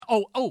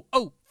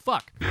Oh,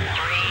 fuck.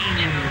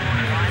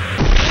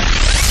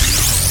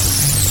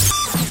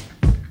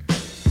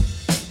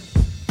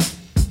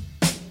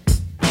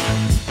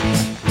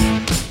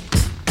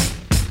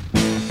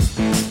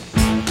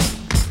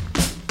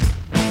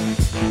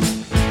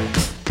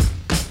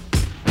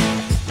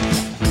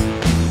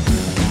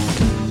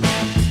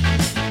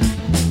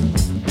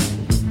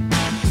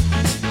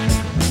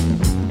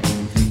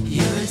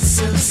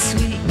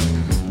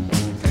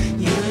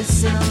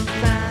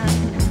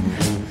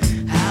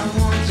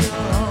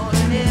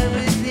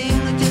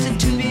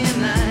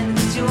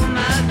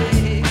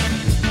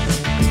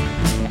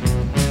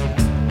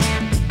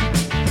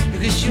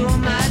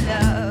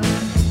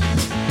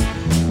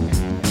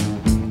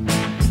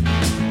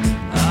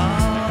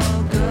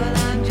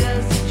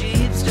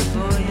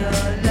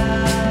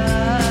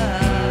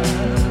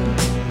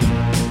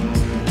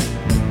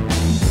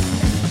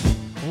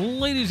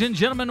 Ladies and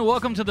gentlemen,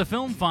 welcome to the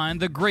Film Find,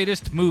 the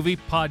greatest movie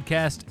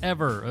podcast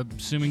ever.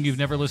 Assuming you've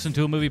never listened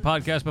to a movie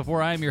podcast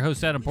before, I am your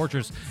host, Adam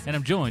Portress, and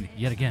I'm joined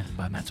yet again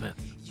by Matt Smith.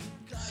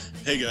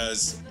 Hey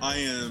guys, I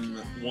am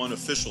one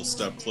official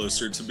step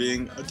closer to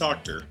being a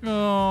doctor.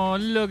 Oh,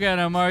 look at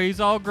him. He's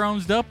all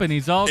grown up, and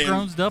he's all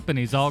grown up, and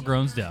he's all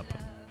grown up.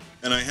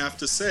 And I have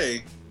to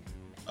say,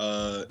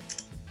 a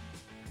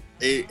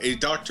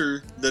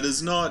doctor that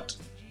is not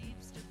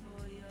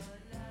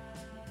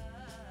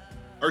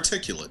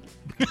articulate.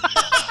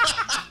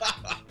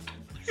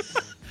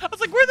 I was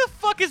like, where the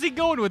fuck is he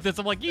going with this?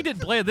 I'm like, you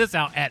didn't plan this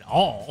out at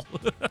all.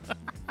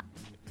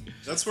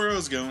 That's where I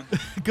was going.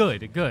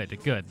 Good.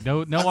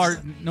 No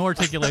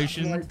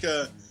articulation.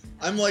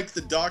 I'm like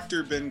the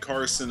Dr. Ben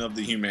Carson of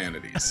the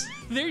humanities.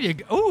 There you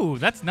go. Ooh,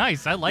 that's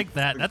nice. I like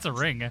that. That's a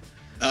ring.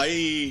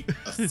 A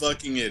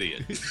fucking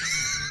idiot.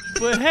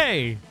 But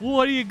hey,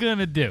 what are you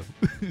gonna do?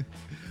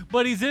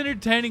 But he's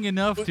entertaining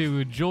enough to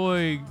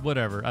enjoy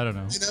whatever. I don't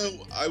know. You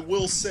know, I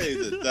will say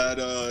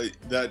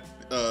that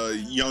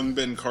young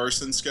Ben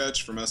Carson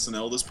sketch from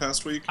SNL this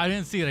past week. I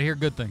didn't see it. I hear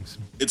good things.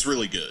 It's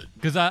really good.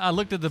 Because I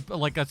looked at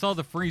I saw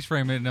the freeze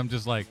frame and I'm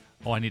just like,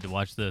 oh, I need to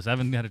watch this. I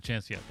haven't had a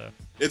chance yet though.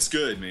 It's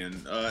good, man.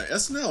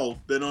 SNL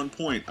been on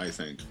point, I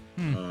think.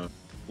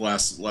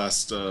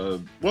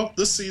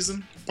 This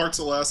season, parts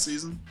of last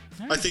season.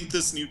 I think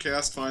this new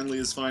cast finally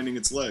is finding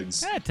its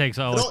legs. Yeah, it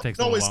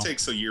always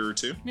takes a year or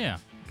two. Yeah.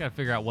 Got to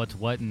figure out what's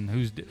what and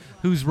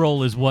whose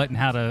role is what and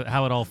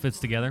how it all fits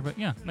together. But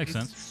yeah, makes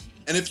sense.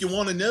 And if you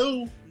want to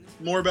know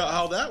more about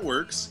how that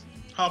works,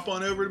 hop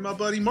on over to my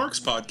buddy Mark's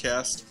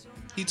podcast.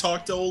 He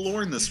talked to old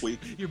Lauren this week.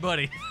 Your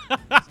buddy.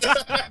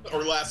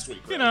 Or last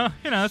week. Right? You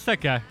know, it's that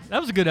guy. That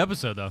was a good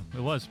episode though.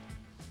 It was.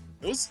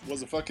 It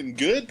was a fucking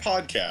good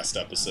podcast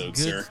episode,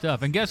 sir. Good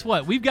stuff. And guess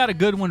what? We've got a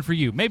good one for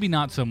you. Maybe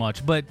not so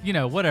much, but, you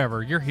know,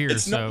 whatever. You're here,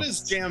 It's not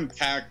as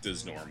jam-packed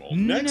as normal.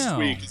 Next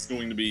week is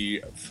going to be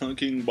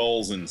fucking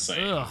balls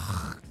insane.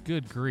 Ugh,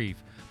 good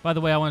grief. By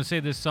the way, I want to say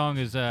this song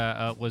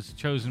was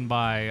chosen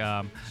by,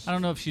 I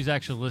don't know if she's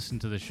actually listened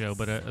to the show,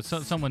 but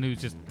someone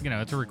who's just, you know,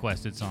 it's a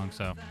requested song,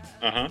 so.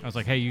 I was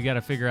like, hey, you got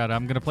to figure out,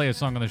 I'm going to play a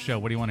song on the show.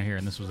 What do you want to hear?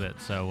 And this was it.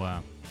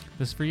 So,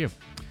 this is for you.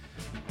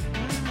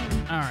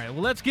 All right,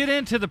 well, let's get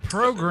into the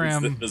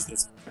program. Does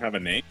this have a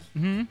name?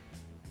 Mm-hmm.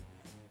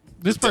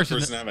 Does that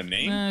person have a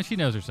name? She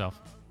knows herself.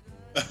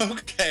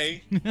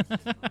 Okay.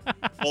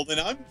 Well, then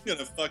I'm going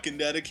to fucking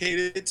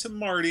dedicate it to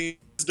Marty's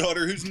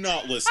daughter who's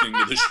not listening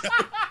to the show.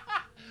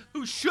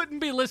 Who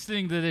shouldn't be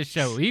listening to this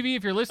show. Even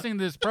if you're listening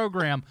to this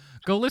program,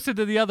 go listen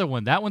to the other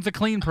one. That one's a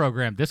clean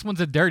program. This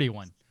one's a dirty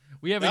one.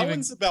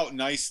 One's about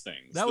nice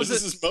things.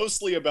 This is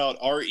mostly about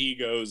our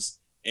egos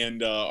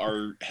and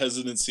our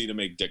hesitancy to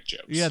make dick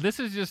jokes. Yeah, this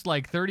is just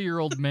like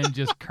 30-year-old men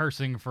just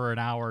cursing for an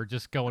hour,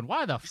 just going,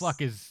 why the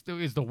fuck is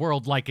the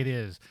world like it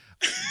is?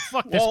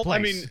 Fuck this place. Well, I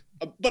mean,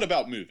 but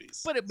about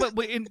movies. But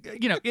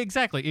you know,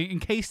 exactly,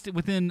 encased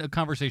within a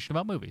conversation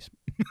about movies.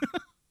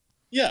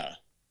 Yeah.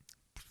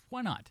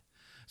 Why not?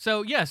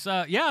 So, yes,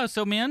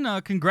 so,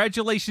 man,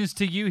 congratulations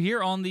to you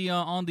here on the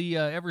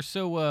ever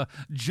so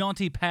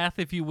jaunty path,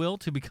 if you will,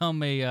 to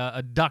become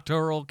a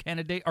doctoral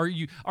candidate. Are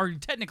you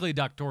technically a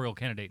doctoral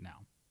candidate now?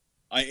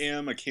 I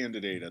am a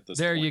candidate at this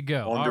point. There you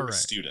go. All right. A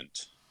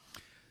student.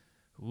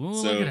 Ooh,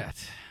 so, look at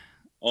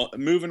that.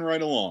 Moving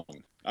right along.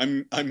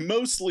 I'm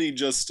mostly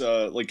just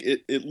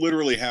it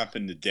literally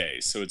happened today.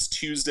 So it's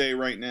Tuesday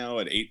right now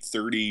at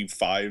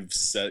 8:35,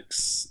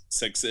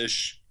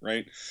 6-ish,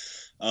 right?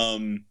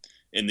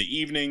 In the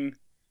evening,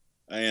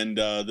 and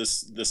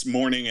this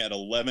morning at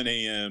 11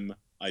 a.m.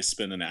 I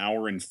spent an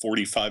hour and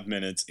 45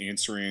 minutes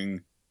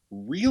answering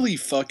really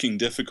fucking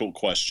difficult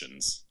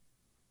questions.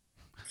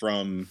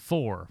 From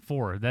four.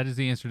 That is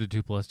the answer to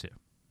 2 + 2.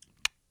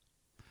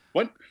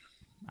 What?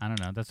 I don't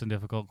know. That's a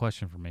difficult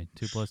question for me.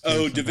 2 + 2.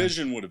 Oh,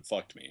 division would have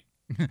fucked me.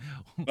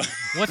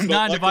 What's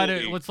 9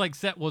 divided? What's like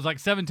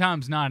 7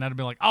 times 9? I'd have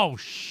been like, oh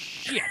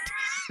shit,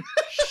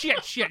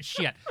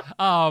 shit.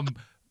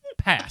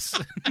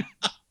 Pass.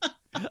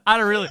 I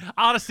don't really,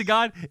 honest to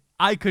God,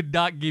 I could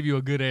not give you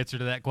a good answer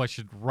to that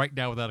question right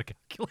now without a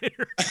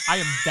calculator. I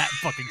am that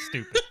fucking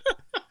stupid.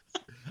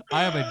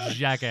 I am a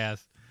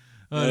jackass.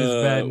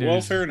 It's bad news. Well,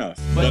 fair enough.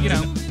 But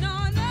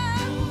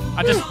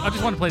I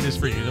just want to play this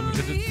for you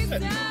because it's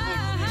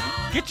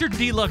get your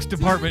deluxe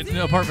apartment in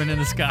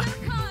the sky.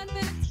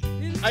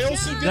 I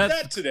also did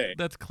that today.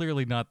 That's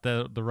clearly not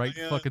the right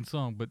fucking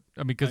song, but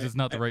I mean, because it's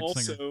not the right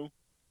singer.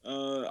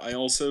 I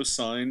also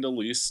signed a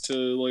lease to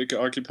like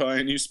occupy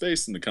a new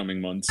space in the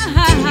coming months.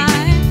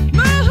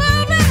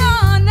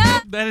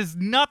 That is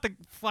not the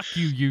fuck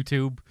you,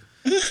 YouTube.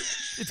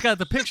 It's got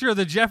the picture of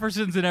the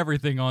Jeffersons and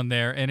everything on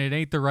there, and it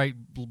ain't the right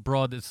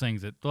broad that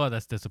sings it. Oh,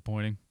 that's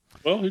disappointing.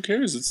 Well, who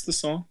cares? It's the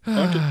song.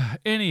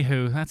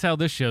 Anywho, that's how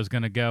this show's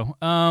gonna go.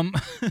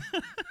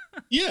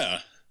 Yeah.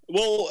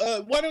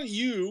 Well, why don't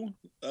you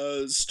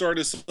start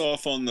us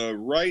off on the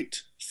right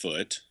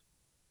foot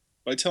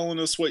by telling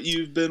us what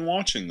you've been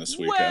watching this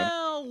week,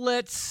 Well,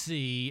 let's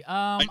see.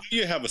 I know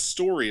you have a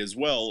story as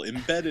well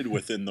embedded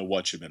within the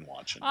what you've been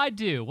watching. I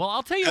do. Well,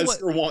 I'll tell you as what.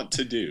 you're wont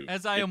to do.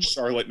 As I am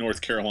Charlotte,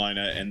 North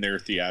Carolina, and their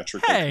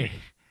theatrical. Hey,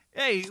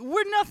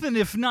 we're nothing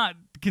if not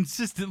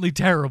consistently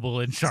terrible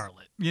in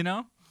Charlotte. You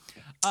know.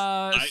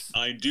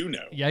 I do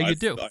know. Yeah, you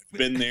do. I've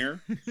been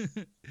there.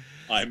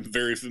 I'm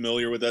very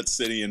familiar with that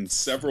city in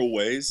several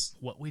ways.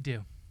 What we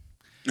do.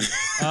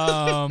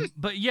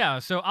 But yeah,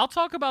 so I'll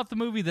talk about the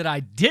movie that I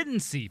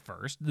didn't see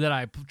first, that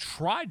I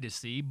tried to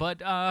see,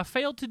 but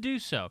failed to do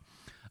so.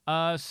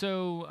 Fucking,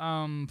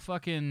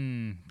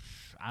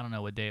 I don't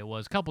know what day it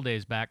was, a couple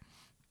days back.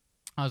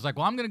 I was like,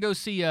 well, I'm going to go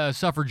see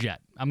Suffragette.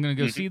 I'm going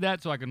to go see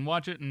that so I can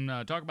watch it and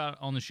talk about it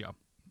on the show.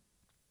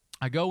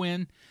 I go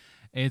in.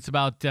 It's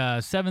about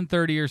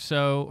 7:30 or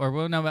so, or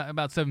well, no,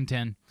 about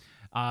 7:10.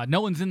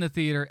 No one's in the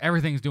theater.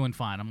 Everything's doing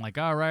fine. I'm like,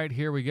 all right,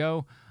 here we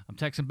go. I'm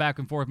texting back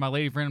and forth with my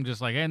lady friend. I'm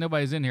just like, hey,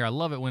 nobody's in here. I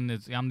love it when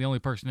I'm the only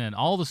person in.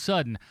 All of a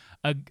sudden,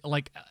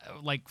 like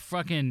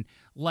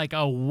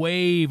a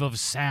wave of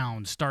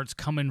sound starts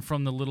coming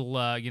from the little,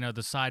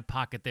 the side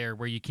pocket there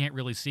where you can't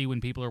really see when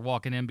people are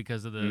walking in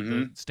because of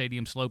the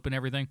stadium slope and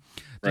everything.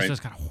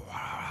 Just kind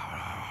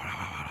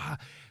of.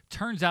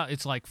 Turns out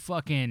it's like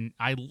fucking,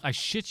 I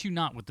shit you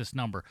not with this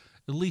number,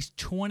 at least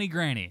 20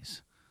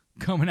 grannies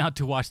coming out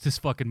to watch this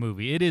fucking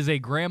movie. It is a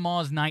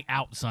grandma's night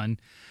out, son,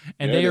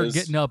 and they are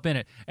getting up in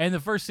it. And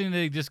the first thing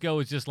they just go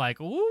is just like,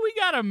 "Ooh, we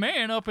got a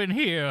man up in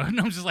here," and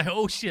I'm just like,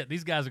 "Oh shit,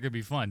 these guys are gonna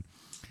be fun."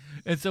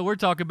 And so we're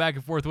talking back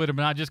and forth with him,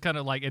 and I just kind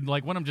of like, and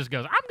like one of them just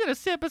goes, "I'm gonna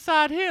sit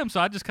beside him." So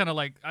I just kind of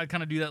like, I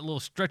kind of do that little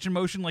stretching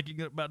motion, like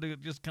you're about to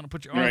just kind of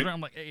put your arms around. I'm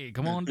like, "Hey,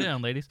 come on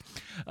down, ladies."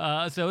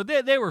 So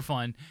they were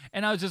fun,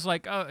 and I was just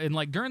like, and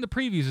like during the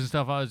previews and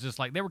stuff, I was just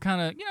like, they were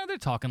kind of, they're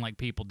talking like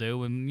people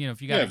do, and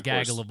if you got a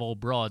gaggle of old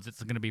broads,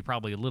 it's gonna be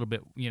probably a little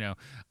bit,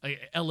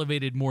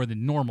 elevated more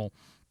than normal.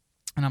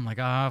 And I'm like,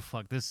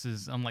 fuck, this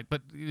is. I'm like,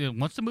 but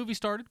once the movie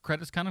started,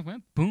 credits kind of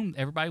went boom,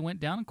 everybody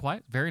went down and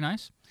quiet, very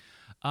nice.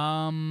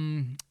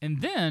 And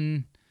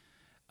then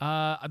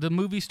the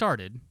movie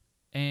started,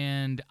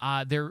 and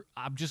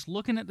I'm just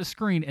looking at the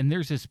screen, and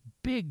there's this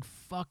big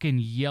fucking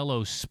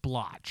yellow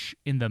splotch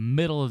in the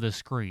middle of the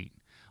screen.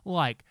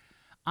 Like,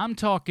 I'm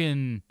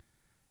talking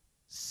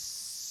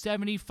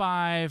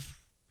 75,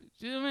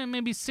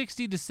 maybe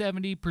 60 to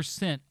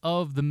 70%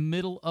 of the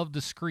middle of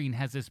the screen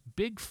has this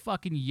big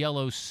fucking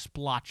yellow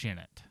splotch in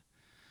it.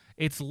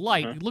 It's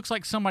light. It looks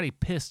like somebody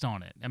pissed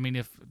on it. I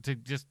mean,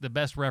 just the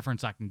best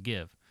reference I can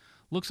give.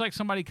 Looks like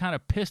somebody kind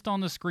of pissed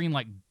on the screen,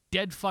 like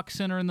dead fuck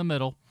center in the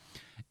middle,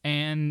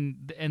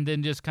 and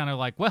then just kind of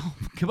like, well,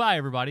 goodbye,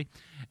 everybody,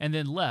 and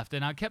then left.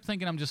 And I kept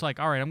thinking, I'm just like,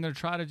 all right, I'm going to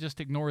try to just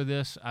ignore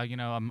this. I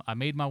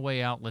made my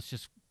way out. Let's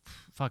just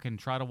fucking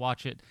try to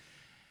watch it.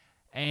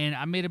 And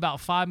I made about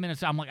 5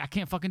 minutes. I'm like, I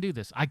can't fucking do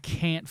this. I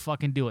can't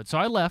fucking do it. So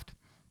I left.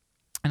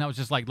 And I was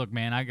just like, look,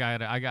 man, I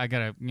gotta,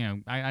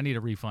 I need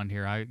a refund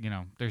here.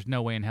 There's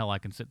no way in hell I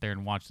can sit there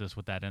and watch this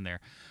with that in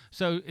there.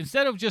 So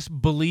instead of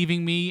just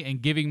believing me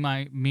and giving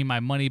me my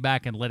money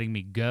back and letting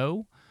me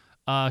go,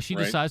 she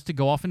decides to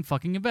go off and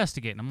fucking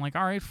investigate. And I'm like,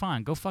 all right,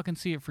 fine, go fucking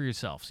see it for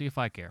yourself. See if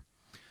I care.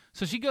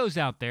 So she goes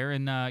out there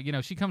and,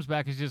 she comes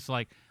back and she's just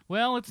like,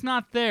 well, it's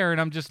not there. And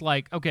I'm just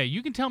like, okay,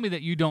 you can tell me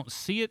that you don't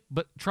see it,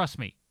 but trust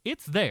me,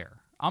 it's there.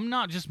 I'm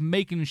not just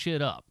making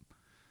shit up.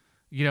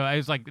 I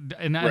was like,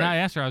 and I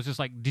asked her, I was just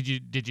like, did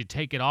you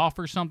take it off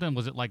or something?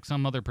 Was it like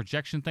some other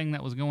projection thing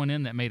that was going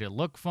in that made it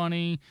look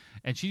funny?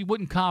 And she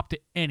wouldn't cop to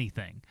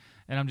anything.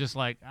 And I'm just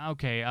like,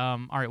 okay,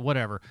 all right,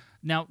 whatever.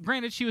 Now,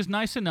 granted, she was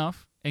nice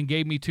enough and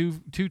gave me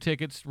two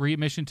tickets,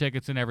 readmission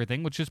tickets and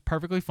everything, which is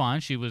perfectly fine.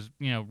 She was,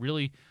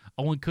 really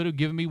only could have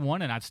given me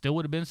one, and I still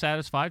would have been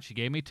satisfied. She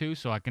gave me two,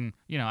 so I can,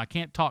 I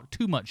can't talk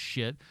too much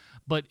shit,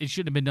 but it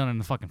shouldn't have been done in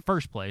the fucking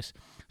first place.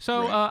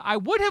 So I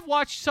would have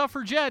watched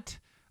Suffragette.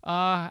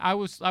 I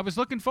was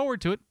looking forward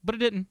to it, but it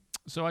didn't.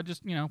 So I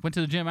just, went to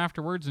the gym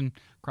afterwards and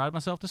cried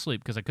myself to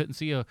sleep because I couldn't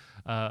see a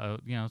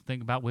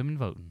thing about women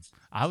voting.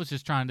 I was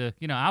just trying to,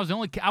 I was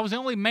the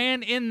only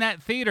man in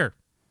that theater.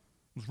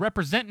 I was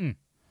representing.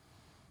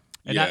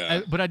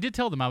 And but I did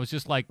tell them, I was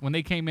just like, when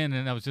they came in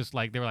and I was just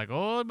like, they were like,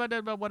 oh,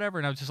 but whatever.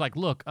 And I was just like,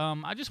 look,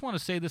 I just want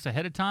to say this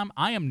ahead of time.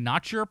 I am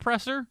not your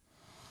oppressor.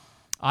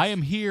 I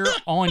am here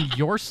on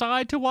your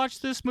side to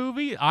watch this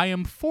movie. I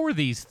am for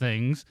these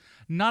things,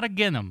 not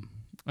against them.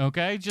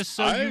 Okay, just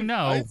so you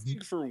know. I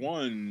think for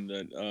one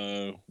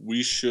that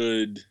we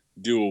should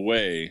do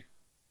away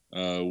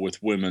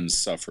with women's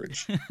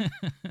suffrage.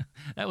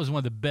 That was one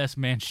of the best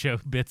man show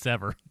bits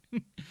ever.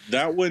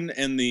 That one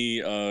and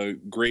the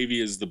gravy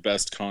is the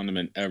best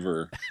condiment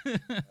ever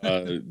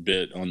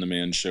bit on the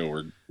man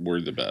show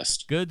were the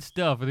best. Good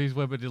stuff. And these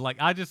women are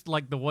I just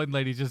like the one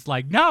lady just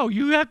no,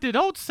 you have to,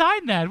 don't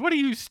sign that. What are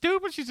you,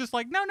 stupid? She's just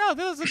no,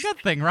 this is a good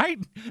thing, right?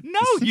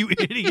 No, you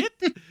idiot.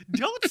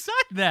 Don't sign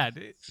that.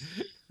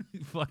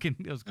 Fucking,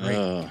 it was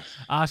great.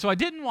 So I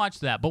didn't watch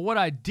that, but what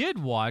I did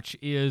watch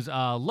is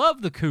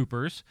Love the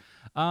Coopers.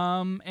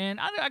 And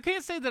I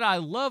can't say that I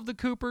love the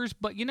Coopers,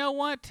 but you know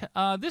what?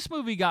 This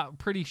movie got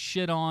pretty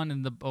shit on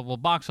in the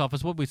box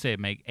office. What did we say it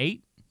make?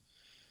 8?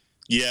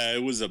 Yeah,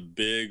 it was a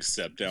big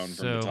step down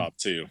from the top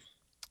 2.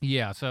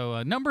 Yeah,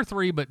 so number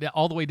 3, but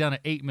all the way down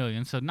at 8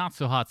 million, so not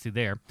so hotsy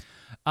there.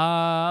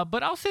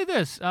 But I'll say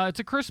this: it's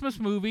a Christmas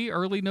movie,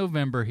 early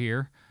November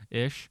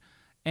here-ish,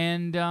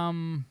 and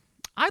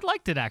I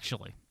liked it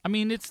actually. I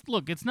mean, it's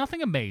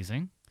nothing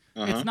amazing.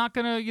 It's not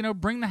gonna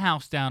bring the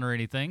house down or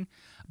anything.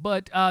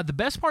 But the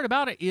best part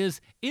about it is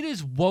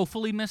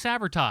woefully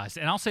misadvertised.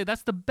 And I'll say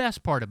that's the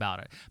best part about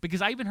it.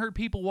 Because I even heard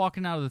people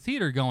walking out of the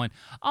theater going,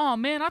 oh,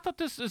 man, I thought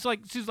this is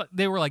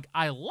they were like,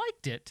 I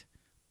liked it,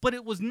 but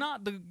it was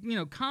not the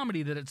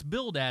comedy that it's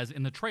billed as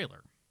in the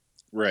trailer.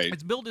 Right.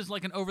 It's billed as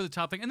like an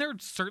over-the-top thing. And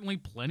there's certainly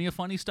plenty of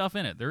funny stuff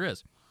in it. There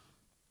is.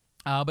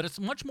 But it's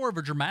much more of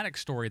a dramatic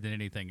story than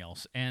anything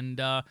else.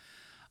 And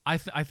I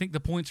think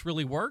the points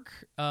really work.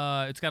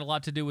 It's got a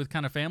lot to do with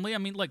kind of family. I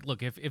mean,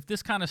 look, if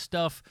this kind of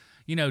stuff,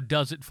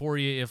 does it for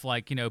you, if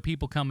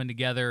people coming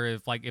together,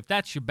 if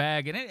that's your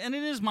bag, and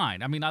it is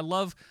mine. I mean, I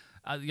love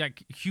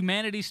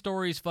humanity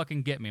stories.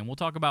 Fucking get me, and we'll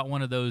talk about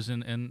one of those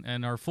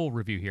in our full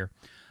review here.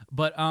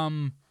 But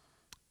no,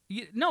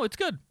 it's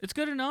good. It's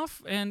good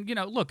enough. And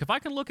look, if I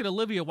can look at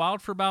Olivia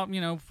Wilde for about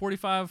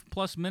 45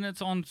 plus minutes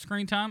on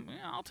screen time,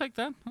 I'll take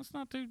that. That's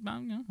not too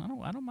bad.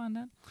 I don't mind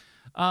that.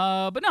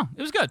 But no,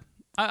 it was good.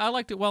 I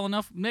liked it well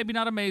enough. Maybe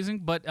not amazing,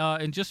 but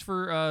and just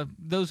for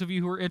those of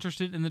you who are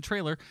interested in the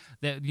trailer,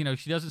 that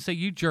she doesn't say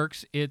you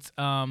jerks. It's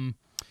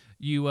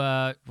you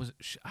I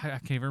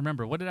can't even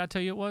remember. What did I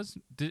tell you it was?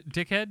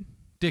 Dickhead.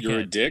 You're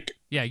a dick.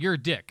 Yeah, you're a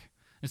dick.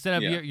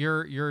 Instead of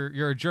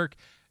you're a jerk,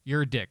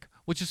 you're a dick.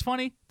 Which is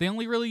funny. They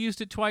only really used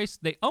it twice.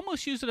 They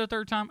almost used it a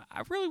third time.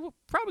 I really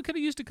probably could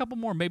have used a couple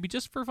more, maybe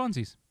just for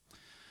funsies.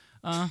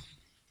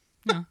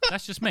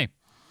 That's just me.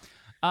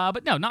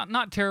 But no,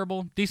 not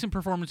terrible. Decent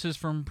performances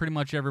from pretty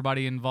much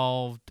everybody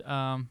involved.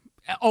 Fuck.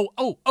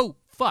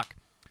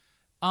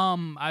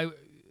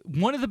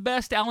 One of the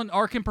best Alan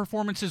Arkin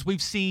performances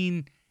we've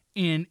seen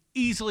in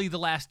easily the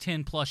last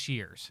 10 plus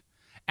years.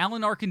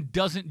 Alan Arkin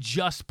doesn't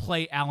just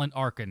play Alan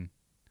Arkin.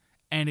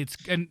 And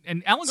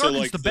Alan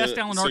Arkin's the best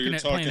Alan Arkin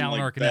at playing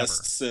Alan Arkin ever.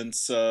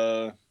 Since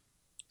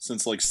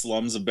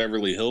Slums of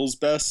Beverly Hills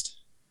best?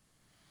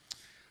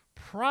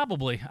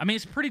 Probably. I mean,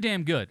 it's pretty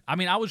damn good. I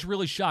mean, I was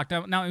really shocked.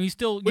 Now he's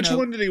still. Which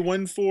one did he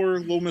win for?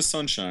 Little Miss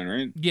Sunshine,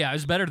 right? Yeah, it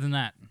was better than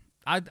that.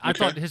 I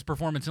thought his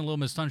performance in Little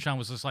Miss Sunshine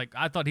was just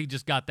I thought he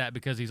just got that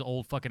because he's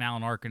old fucking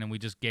Alan Arkin, and we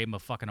just gave him a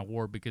fucking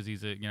award because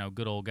he's a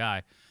good old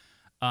guy.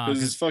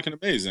 Because it's fucking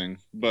amazing,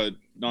 but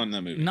not in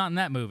that movie. Not in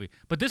that movie.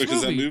 But this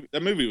movie,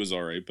 that movie was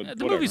all right. But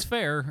the movie's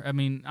fair. I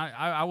mean,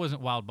 I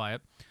wasn't wowed by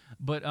it,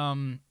 but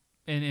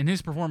And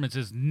his performance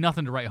is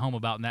nothing to write home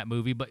about in that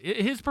movie, but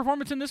his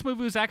performance in this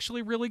movie was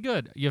actually really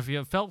good. If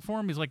you felt for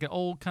him, he's like an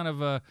old kind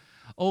of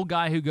old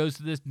guy who goes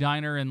to this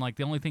diner, and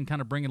the only thing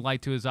kind of bringing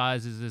light to his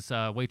eyes is this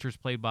waitress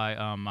played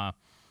by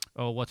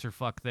what's her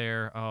fuck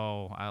there?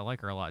 Oh, I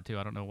like her a lot too.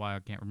 I don't know why I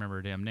can't remember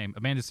her damn name.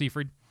 Amanda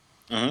Seyfried.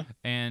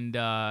 And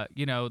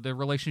the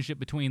relationship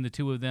between the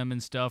two of them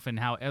and stuff, and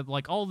how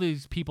all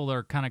these people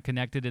are kind of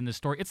connected in this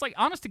story. It's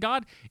honest to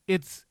God,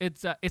 it's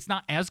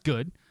not as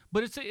good.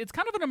 But it's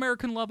kind of an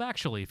American Love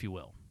Actually, if you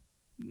will.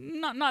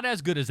 Not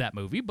as good as that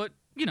movie, but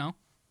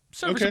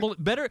serviceable.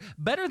 Okay.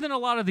 Better than a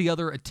lot of the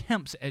other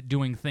attempts at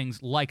doing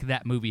things like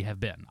that movie have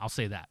been. I'll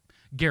say that.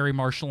 Gary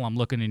Marshall, I'm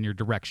looking in your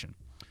direction.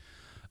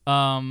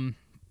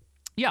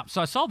 Yeah,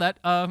 so I saw that.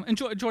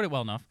 Enjoyed it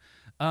well enough.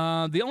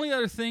 The only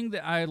other thing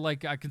that I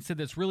consider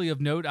that's really of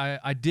note,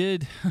 I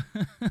did,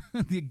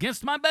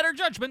 against my better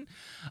judgment,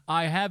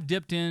 I have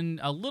dipped in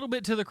a little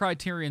bit to the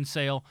Criterion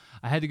sale.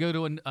 I had to go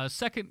to a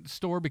second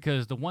store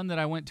because the one that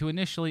I went to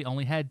initially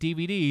only had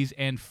DVDs,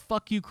 and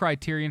fuck you,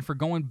 Criterion, for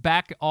going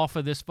back off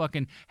of this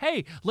fucking,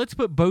 hey, let's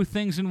put both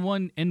things in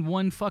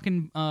one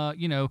fucking,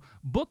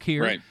 book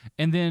here, right.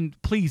 And then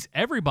please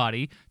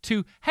everybody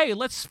to, hey,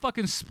 let's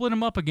fucking split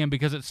them up again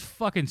because it's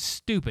fucking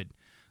stupid.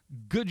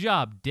 Good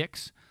job,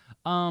 dicks.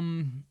 But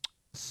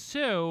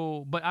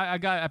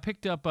I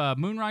picked up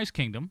Moonrise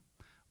Kingdom,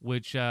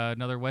 which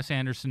another Wes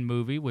Anderson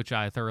movie, which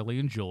I thoroughly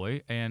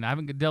enjoy, and I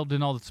haven't delved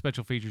in all the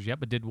special features yet,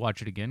 but did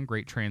watch it again.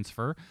 Great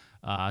transfer.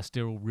 I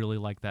still really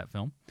like that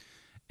film.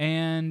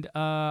 And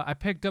I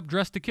picked up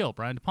Dressed to Kill,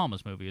 Brian De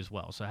Palma's movie as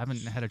well. So I haven't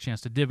had a chance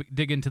to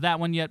dig into that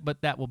one yet,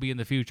 but that will be in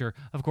the future.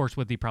 Of course,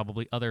 with the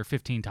probably other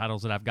 15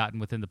 titles that I've gotten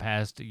within the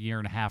past year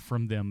and a half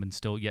from them and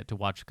still yet to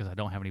watch because I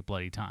don't have any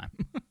bloody time.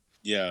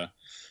 Yeah.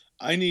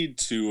 I need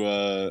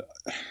to...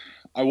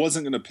 I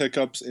wasn't going to pick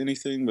up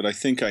anything, but I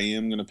think I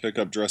am going to pick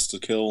up Dressed to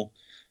Kill.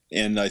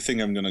 And I think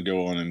I'm going to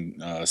go on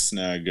and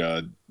snag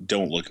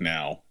Don't Look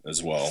Now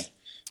as well.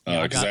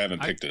 Because I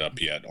haven't picked it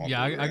up yet.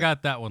 I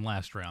got that one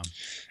last round.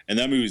 And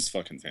that movie's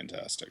fucking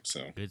fantastic.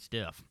 So good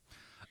stuff.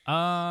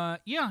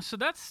 So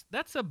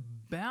that's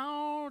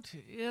about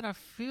it. I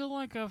feel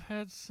like I've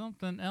had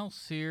something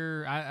else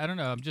here. I don't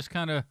know. I'm just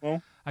kind of...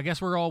 Well, I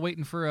guess we're all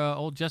waiting for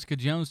old Jessica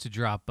Jones to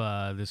drop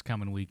this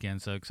coming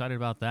weekend. So excited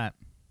about that.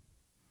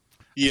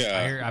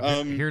 Yeah. I've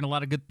been hearing a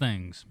lot of good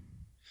things.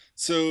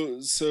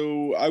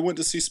 So I went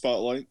to see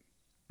Spotlight.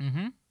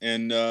 Mm-hmm.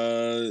 And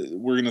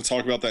we're going to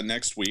talk about that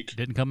next week.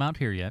 Didn't come out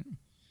here yet.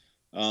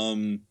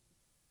 And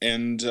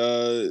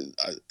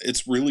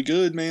it's really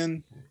good,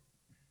 man.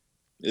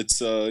 It's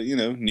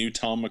new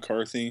Tom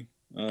McCarthy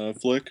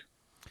flick.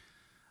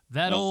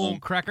 That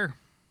old cracker.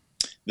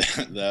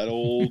 That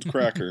old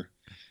cracker.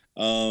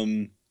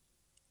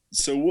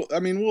 So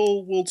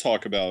we'll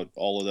talk about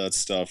all of that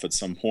stuff at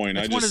some point.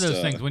 It's one of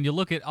those things when you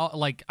look at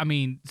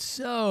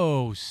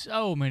so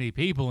many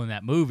people in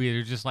that movie.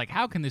 They're just like,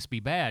 how can this be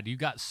bad? You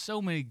got so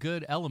many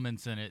good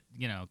elements in it.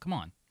 Come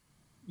on.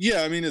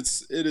 Yeah, I mean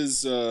it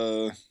is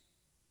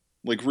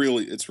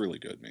really, it's really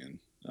good, man.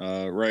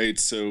 Right.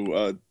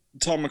 So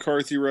Tom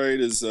McCarthy, right,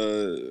 is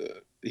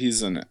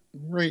he's an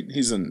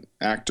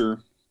actor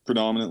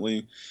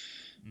predominantly,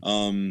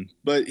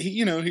 but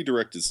he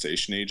directed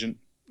Station Agent.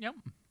 Yep.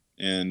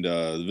 And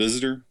The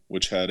Visitor,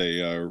 which had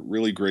a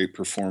really great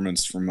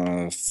performance from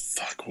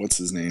what's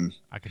his name?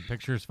 I can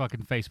picture his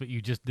fucking face, but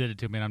you just did it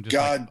to me, and I'm just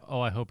like, oh,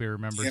 I hope he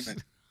remembers. Damn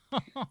it.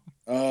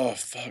 Oh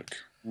fuck,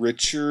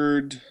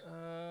 Richard.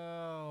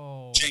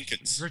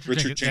 Jenkins.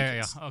 Richard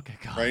Jenkins. Yeah. Okay,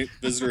 God. Right?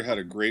 Visitor had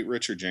a great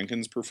Richard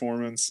Jenkins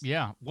performance.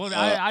 Yeah. Well,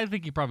 I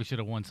think he probably should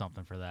have won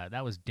something for that.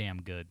 That was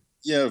damn good.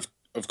 Yeah,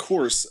 of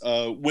course.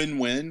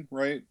 Win-win,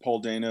 right? Paul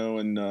Dano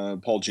and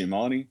Paul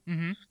Giamatti.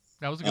 Mm-hmm.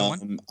 That was a good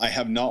one. I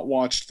have not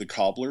watched The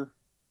Cobbler.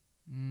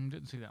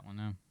 Didn't see that one,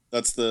 no.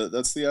 That's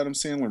the Adam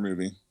Sandler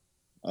movie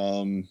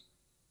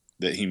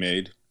that he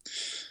made.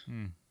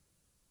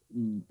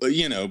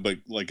 But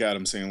like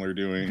Adam Sandler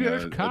doing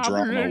a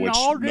drama, which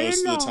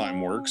most of the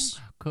time works.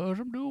 'Cause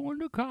I'm doing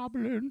the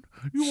cobbling.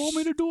 You want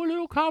me to do a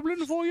little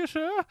cobbling for you,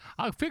 sir?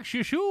 I'll fix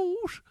your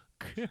shoes.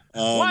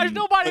 Why is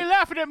nobody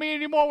laughing at me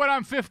anymore when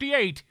I'm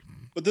 58?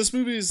 But this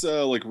movie's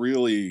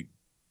really,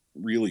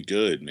 really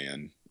good,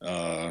 man.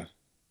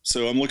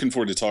 So I'm looking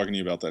forward to talking to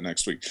you about that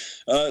next week.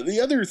 The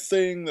other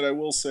thing that I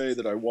will say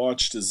that I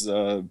watched is,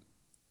 I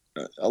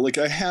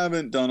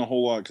haven't done a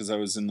whole lot because I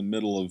was in the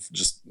middle of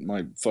just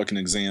my fucking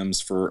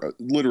exams for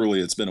literally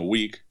it's been a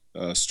week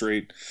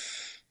straight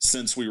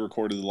since we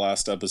recorded the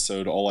last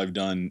episode. All I've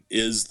done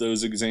is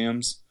those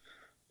exams.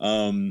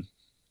 Listen.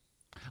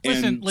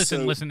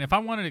 If I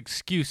wanted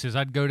excuses,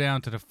 I'd go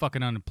down to the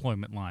fucking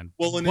unemployment line.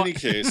 Well, in any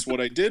case,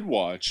 what I did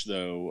watch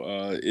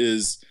though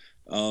is.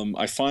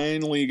 I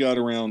finally got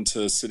around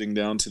to sitting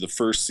down to the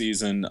first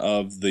season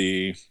of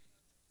the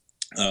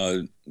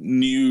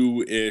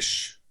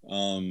new-ish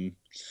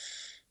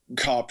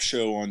cop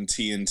show on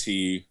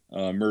TNT,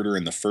 Murder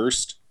in the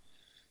First.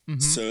 Mm-hmm.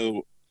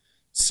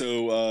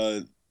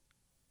 So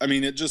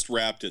it just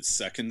wrapped its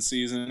second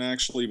season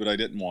actually, but I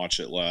didn't watch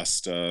it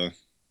last year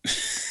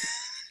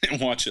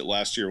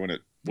when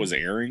it was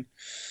airing.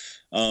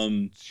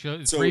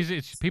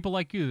 It's people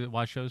like you that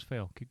watch shows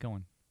fail. Keep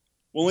going.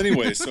 Well,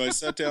 anyway, so I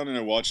sat down and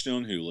I watched it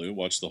on Hulu,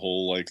 watched the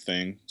whole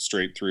thing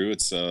straight through.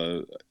 It's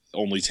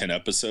only 10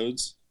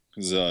 episodes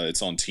because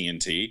it's on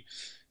TNT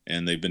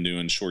and they've been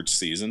doing short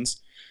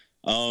seasons.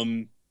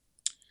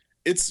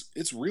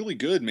 It's really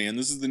good, man.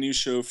 This is the new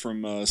show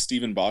from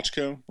Steven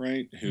Bochco,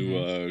 right?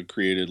 Who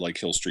created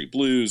Hill Street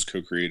Blues,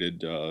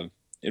 co-created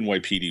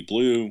NYPD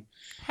Blue.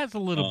 Has a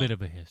little bit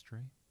of a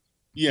history.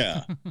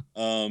 Yeah.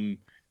 And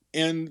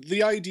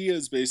the idea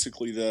is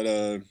basically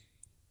that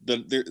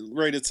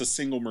it's a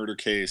single murder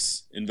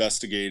case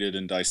investigated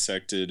and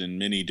dissected in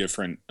many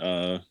different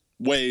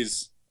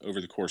ways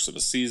over the course of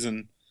a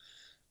season,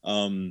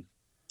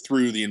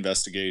 through the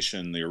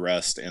investigation, the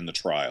arrest, and the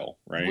trial.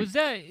 Right? Was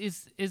that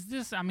is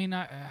this? I mean,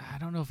 I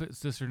don't know if it's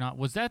this or not.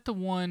 Was that the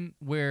one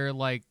where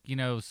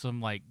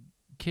some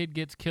kid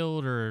gets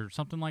killed or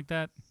something like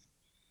that?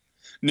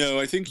 No,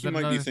 I think you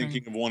might be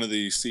thinking of one of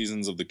the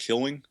seasons of The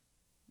Killing.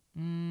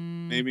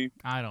 Maybe.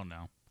 I don't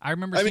know. I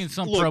remember seeing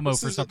some promo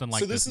for something like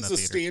this. So this is a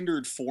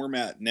standard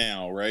format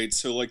now, right?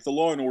 So the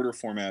Law and Order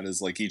format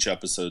is each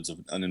episode's of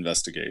an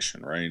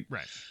investigation, right?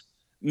 Right.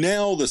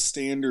 Now the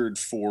standard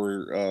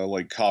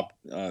for cop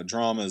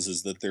dramas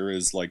is that there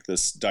is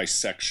this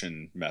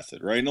dissection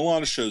method, right? And a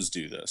lot of shows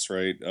do this,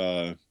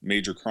 right?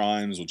 Major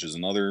Crimes, which is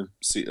another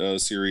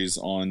series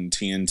on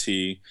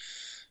TNT.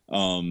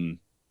 Obviously,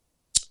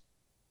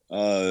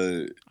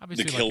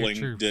 The Killing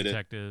True did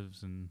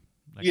Detectives and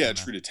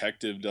True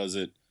Detective does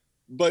it.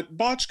 But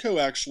Bochco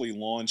actually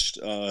launched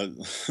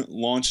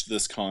launched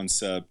this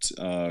concept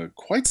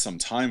quite some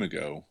time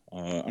ago.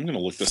 I'm going to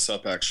look this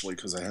up actually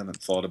because I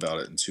haven't thought about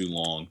it in too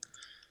long.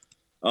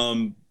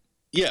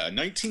 Yeah,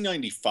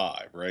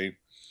 1995, right?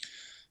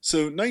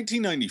 So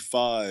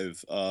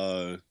 1995,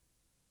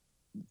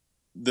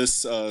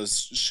 this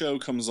show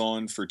comes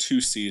on for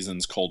 2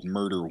 seasons called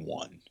Murder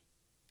One,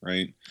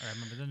 right? I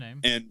remember the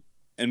name.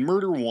 And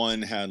Murder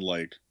One had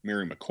like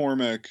Mary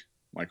McCormick,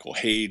 Michael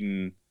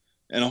Hayden,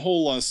 and a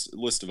whole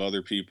list of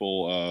other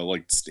people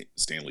like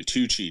Stanley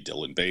Tucci,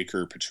 Dylan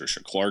Baker,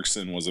 Patricia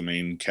Clarkson was a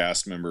main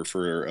cast member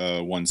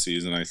for 1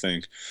 season, I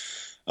think.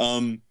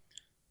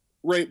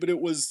 Right, but it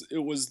was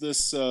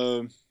this.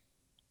 It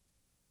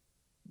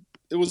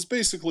was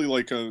basically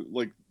like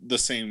the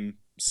same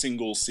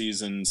single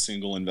season,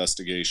 single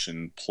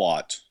investigation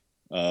plot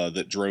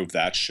that drove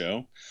that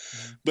show,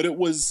 but it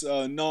was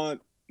not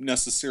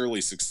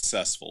necessarily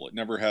successful. It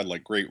never had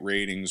like great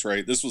ratings,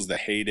 right? This was the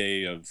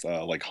heyday of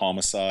like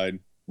Homicide,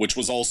 which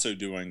was also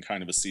doing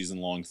kind of a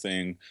season-long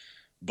thing,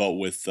 but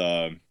with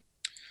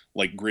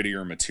like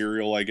grittier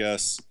material, I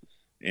guess,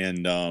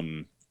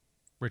 and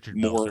Richard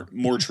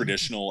more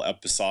traditional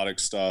episodic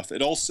stuff.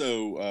 It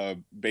also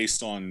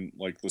based on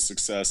like the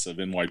success of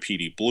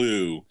NYPD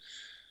Blue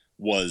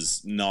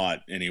was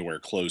not anywhere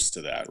close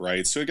to that,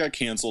 right? So it got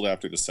canceled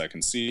after the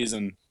 2nd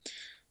season,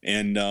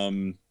 and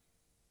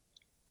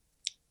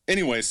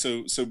anyway,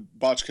 so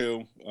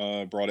Bochco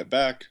brought it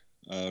back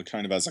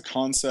kind of as a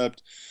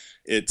concept.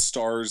 It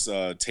stars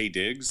Taye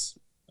Diggs,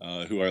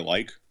 who I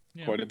like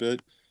quite a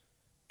bit,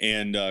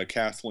 and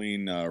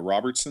Kathleen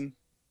Robertson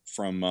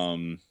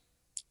from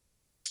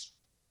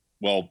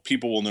well,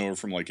 people will know her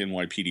from like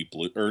NYPD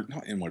Blue, or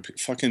not NYPD,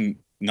 fucking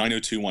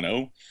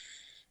 90210,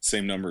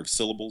 same number of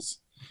syllables.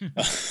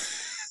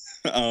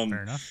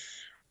 Fair enough.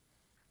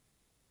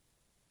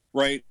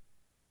 Right.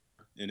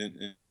 All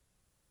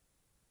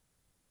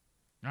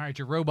right,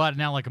 you're roboting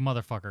now like a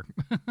motherfucker,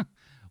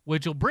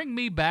 which will bring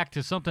me back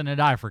to something that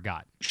I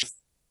forgot.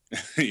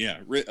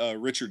 Yeah,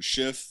 Richard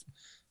Schiff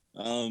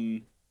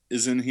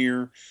is in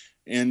here,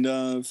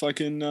 and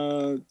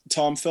fucking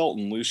Tom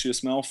Felton,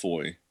 Lucius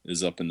Malfoy,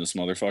 is up in this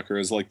motherfucker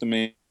as like the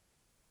main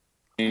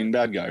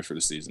bad guy for the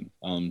season.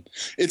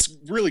 It's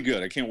really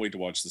good. I can't wait to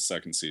watch the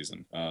 2nd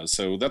season.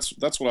 So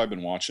that's what I've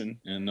been watching,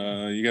 and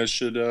you guys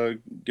should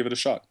give it a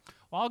shot.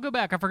 Well, I'll go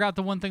back. I forgot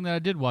the one thing that I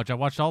did watch. I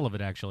watched all of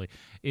it, actually.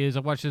 I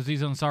watched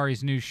Aziz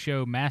Ansari's new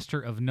show, Master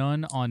of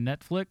None, on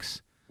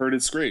Netflix. Heard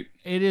it's great.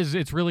 It is.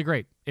 It's really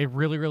great. It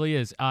really, really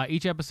is.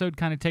 Each episode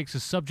kind of takes a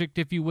subject,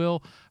 if you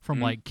will, from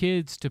like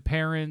kids to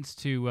parents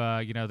to,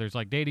 there's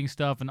like dating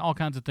stuff and all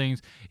kinds of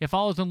things. It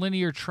follows a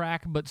linear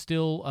track, but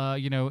still,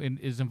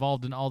 is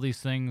involved in all these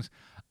things.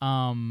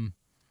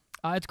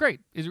 It's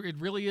great.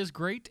 It really is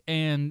great.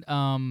 And,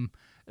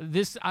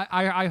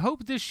 I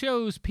hope this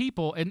shows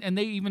people, and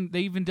they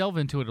even delve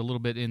into it a little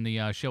bit in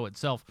the show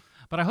itself.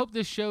 But I hope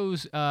this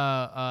shows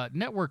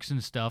networks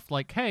and stuff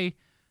like, hey,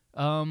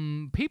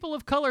 people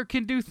of color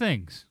can do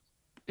things.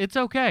 It's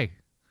okay.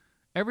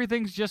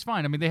 Everything's just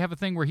fine. I mean, they have a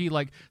thing where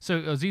so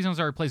Aziz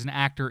Ansari plays an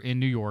actor in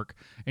New York,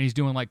 and he's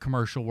doing like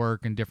commercial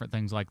work and different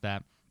things like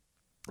that.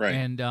 Right.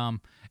 And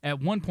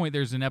at one point,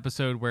 there's an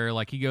episode where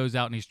like he goes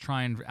out and he's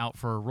trying out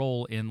for a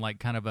role in like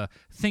kind of a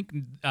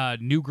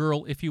New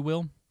Girl, if you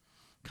will,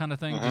 kind of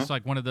thing, just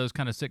like one of those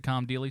kind of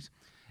sitcom dealies.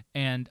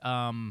 And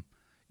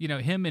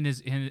him and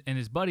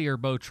his buddy are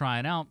both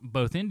trying out,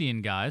 both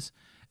Indian guys.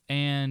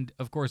 And,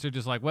 of course, they're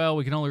just like, well,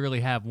 we can only really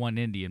have one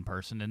Indian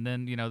person. And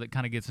then, that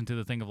kind of gets into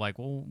the thing of like,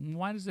 well,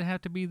 why does it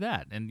have to be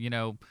that? And,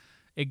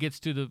 it gets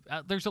to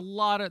there's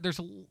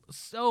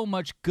so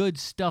much good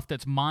stuff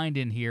that's mined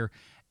in here.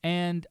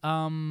 And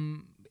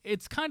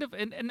it's kind of,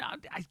 and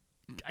I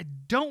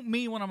don't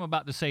mean what I'm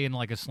about to say in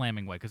like a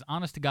slamming way, because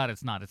honest to God,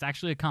 it's not. It's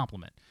actually a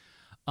compliment.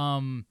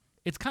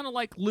 It's kind of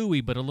like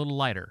Louis, but a little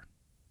lighter.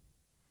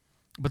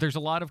 But there's a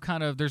lot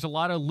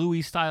of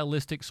Louis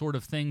stylistic sort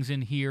of things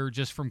in here,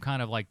 just from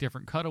kind of like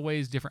different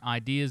cutaways, different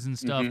ideas and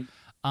stuff.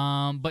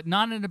 But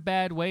not in a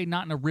bad way,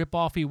 not in a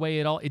rip-offy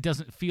way at all. It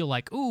doesn't feel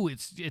like, ooh,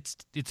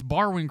 it's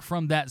borrowing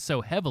from that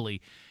so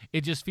heavily.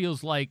 It just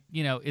feels like,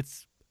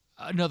 it's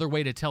another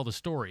way to tell the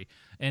story.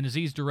 And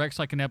Aziz directs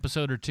like an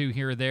episode or 2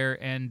 here or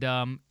there, and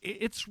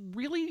it's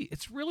really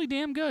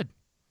damn good.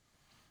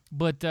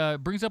 But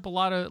brings up a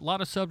lot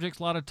of subjects,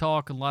 a lot of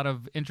talk, a lot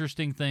of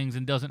interesting things,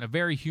 and does it in a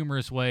very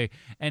humorous way.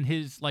 And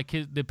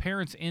the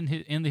parents in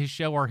his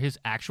show are his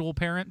actual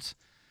parents,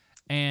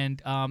 and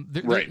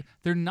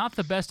they're not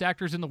the best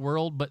actors in the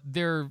world, but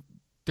they're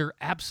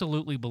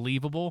absolutely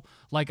believable.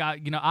 Like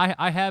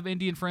I have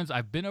Indian friends.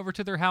 I've been over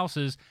to their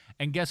houses,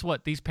 and guess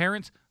what? These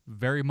parents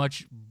very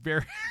much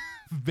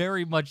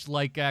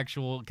like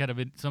actual kind of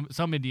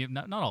some Indian,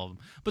 not all of them,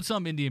 but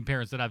some Indian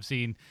parents that I've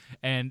seen,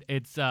 and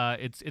it's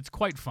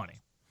quite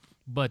funny.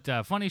 But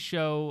funny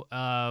show,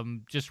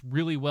 just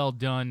really well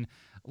done.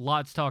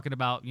 Lots talking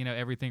about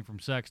everything from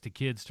sex to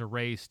kids to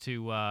race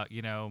to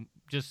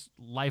just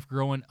life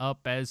growing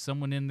up as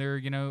someone in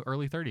their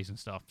early 30s and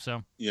stuff.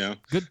 So yeah,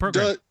 good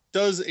program.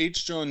 Does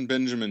H. John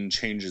Benjamin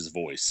change his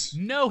voice?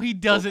 No, he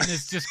doesn't.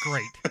 It's just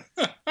great.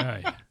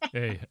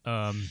 Hey,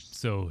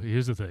 so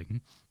here's the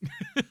thing.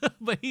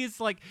 But he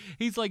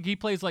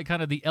plays like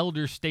kind of the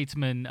elder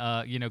statesman,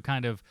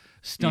 kind of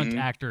stunt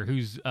actor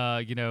who's,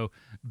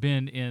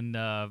 been in,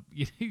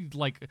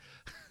 like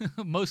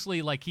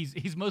mostly like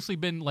he's mostly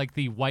been like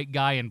the white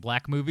guy in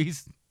black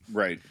movies.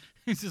 Right.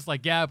 He's just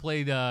like, yeah, I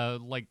played,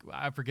 like,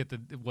 I forget the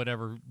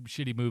whatever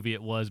shitty movie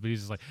it was, but he's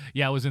just like,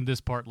 yeah, I was in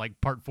this part,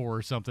 like part 4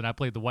 or something. I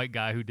played the white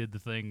guy who did the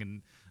thing,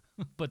 and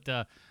but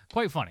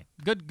quite funny.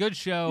 Good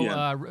show.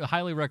 Yeah.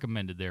 Highly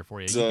recommended there for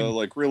you. It's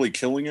like really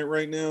killing it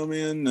right now,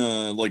 man.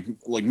 Like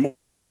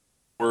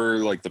more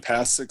like the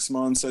past 6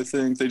 months, I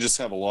think. They just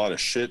have a lot of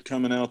shit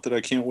coming out that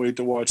I can't wait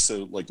to watch.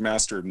 So like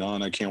Master of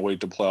None, I can't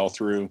wait to plow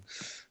through.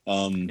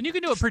 And you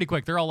can do it pretty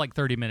quick. They're all like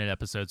 30-minute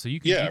episodes, so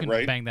you can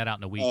right. bang that out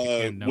in a week.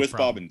 No with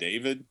problem. Bob and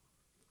David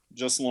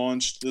just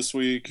launched this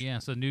week. Yeah,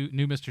 so new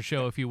Mr.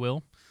 Show, if you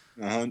will.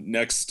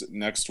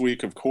 Next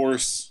week, of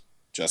course,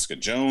 Jessica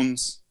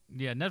Jones.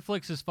 Yeah,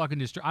 Netflix is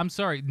fucking I'm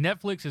sorry,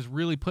 Netflix is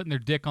really putting their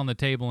dick on the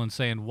table and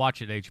saying,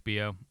 "Watch it,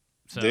 HBO."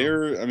 So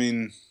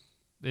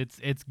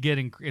it's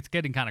getting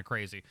kind of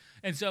crazy.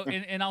 And so,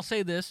 and I'll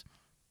say this,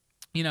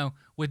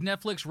 with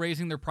Netflix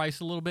raising their price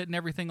a little bit and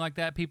everything like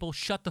that, people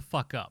shut the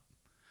fuck up.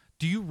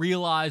 Do you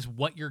realize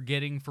what you're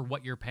getting for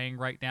what you're paying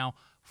right now?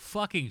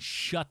 Fucking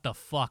shut the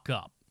fuck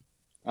up.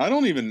 I've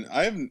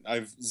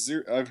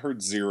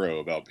heard zero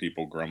about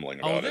people grumbling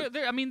about it.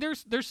 I mean,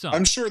 there's some.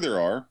 I'm sure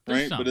there are,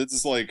 right? But it's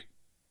just like,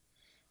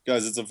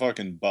 guys, it's a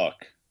fucking $1.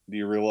 Do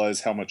you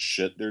realize how much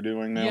shit they're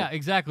doing now? Yeah,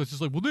 exactly. It's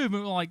just like,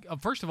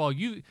 first of all,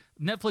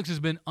 Netflix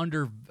has been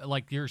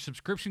your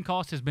subscription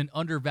cost has been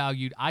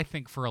undervalued, I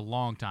think, for a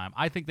long time.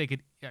 I think they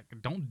could,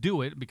 don't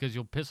do it because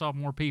you'll piss off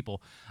more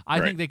people.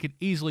 I think they could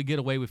easily get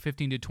away with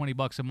 $15 to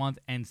 $20 a month,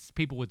 and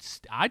people would,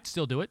 I'd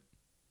still do it.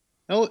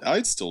 Hell,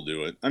 I'd still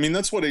do it. I mean,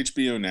 that's what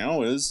HBO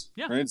Now is,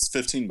 right? It's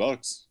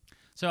 $15.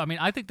 So, I mean,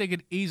 I think they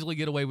could easily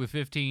get away with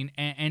 15,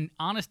 and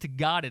honest to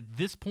God, at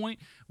this point,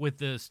 with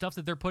the stuff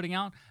that they're putting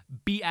out,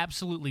 be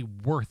absolutely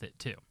worth it,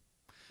 too.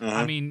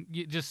 I mean,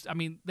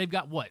 they've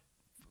got what?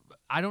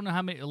 I don't know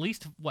how many, at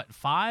least,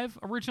 5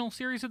 original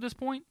series at this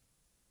point?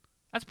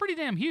 That's pretty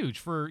damn huge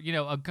for,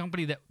 a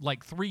company that,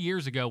 like, 3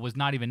 years ago was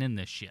not even in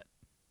this shit.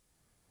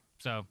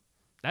 So,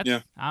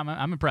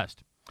 I'm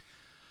impressed.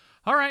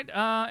 All right,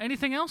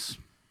 anything else?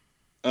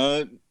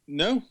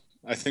 No.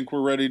 I think we're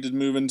ready to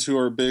move into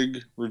our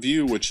big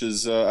review, which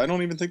is I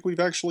don't even think we've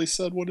actually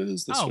said what it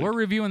is this week. We're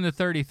reviewing the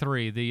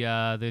 33,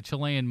 the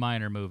Chilean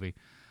miner movie.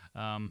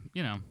 Because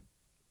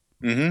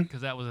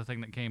that was a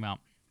thing that came out,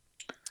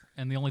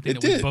 and the only thing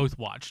we both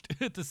watched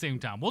at the same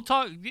time. We'll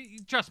talk.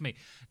 Trust me,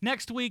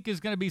 next week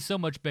is going to be so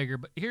much bigger.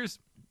 But here's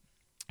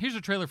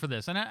a trailer for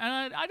this, and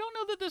I don't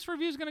know that this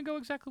review is going to go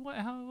exactly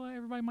how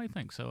everybody might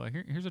think. So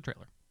here's a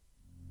trailer.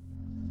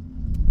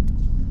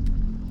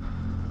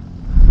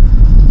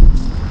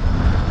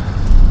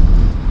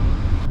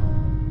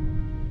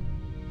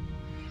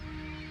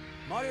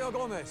 Mario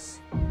Gomez,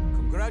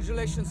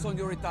 congratulations on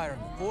your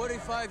retirement.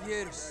 45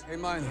 years. Hey,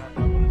 miner.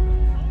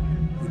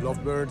 You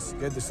lovebirds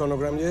get the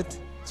sonogram yet?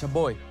 It's a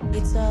boy.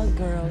 It's a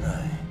girl.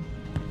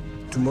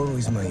 Tomorrow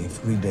is my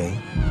free day,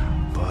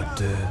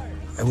 but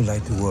I would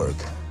like to work.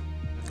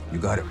 You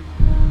got it.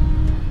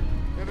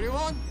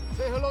 Everyone,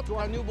 say hello to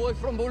our new boy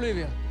from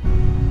Bolivia.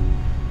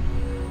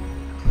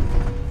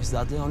 Is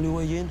that the only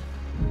way in?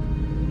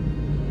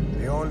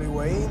 The only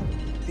way in,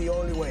 the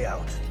only way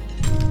out.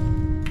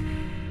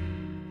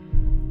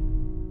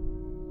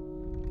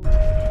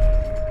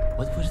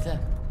 What was that?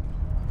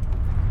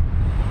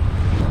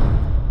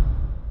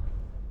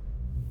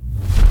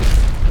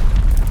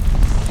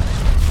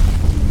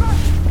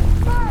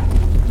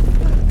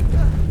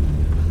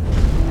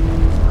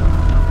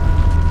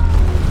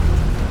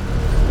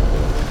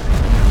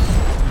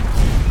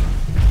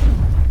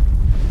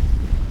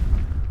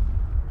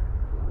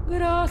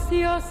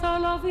 Gracias a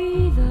la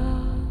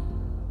vida.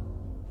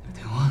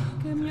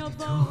 31,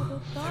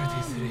 32,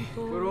 33.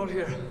 We're all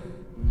here.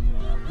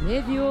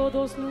 We all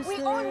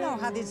know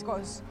how this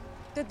goes.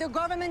 The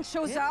government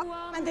shows up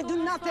and they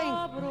do nothing.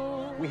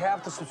 We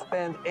have to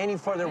suspend any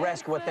further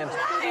rescue attempts.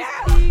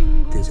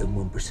 There's a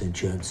 1%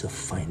 chance of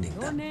finding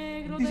them.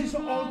 This is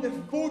all the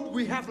food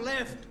we have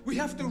left. We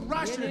have to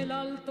ration it.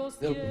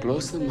 They'll blow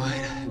the mine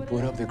and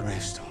put up the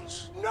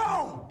gravestones.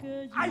 No!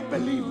 I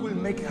believe we'll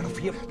make it out of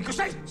here because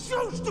I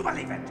choose to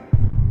believe it.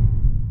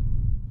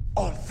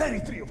 All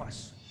 33 of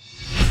us.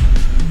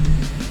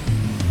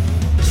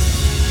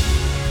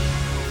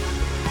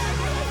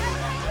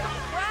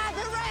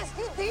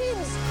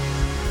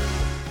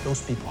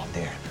 Those people out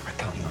there are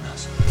counting on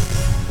us.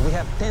 We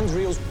have 10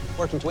 drills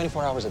working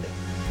 24 hours a day.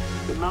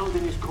 The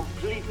mountain is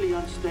completely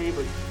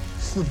unstable.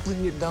 So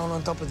bring it down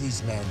on top of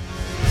these men.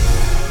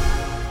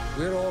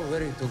 We're all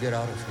ready to get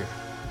out of here,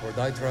 or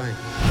die trying.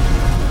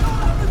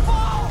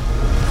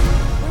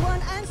 We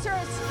want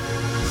answers.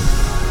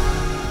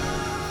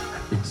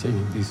 I've been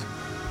saying this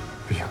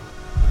for you.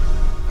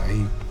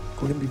 I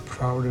couldn't be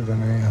prouder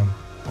than I am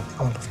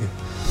of all of you.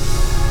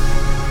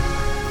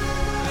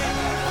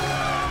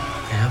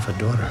 have a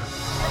daughter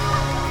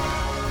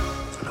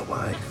and a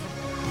wife.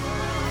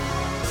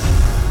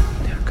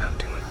 They're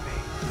counting on me.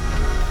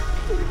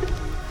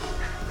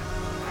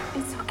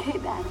 It's okay,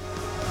 Dad.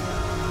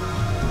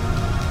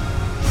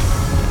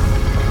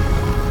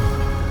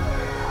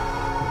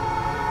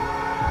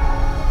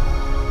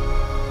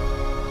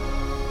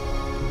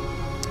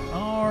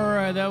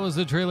 That was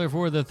the trailer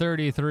for the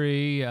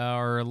 33,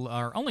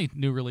 our only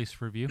new release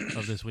review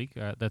of this week.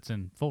 That's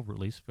in full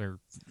release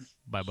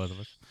by both of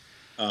us.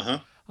 Uh-huh.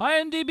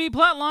 IMDb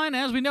plotline.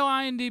 As we know,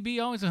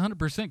 IMDb always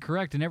 100%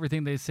 correct in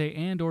everything they say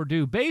and or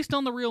do. Based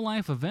on the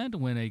real-life event,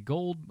 when a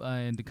gold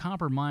and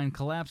copper mine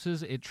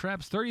collapses, it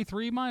traps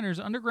 33 miners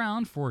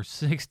underground for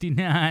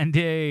 69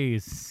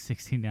 days.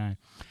 69.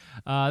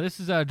 This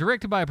is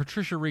directed by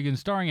Patricia Regan,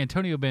 starring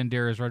Antonio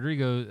Banderas,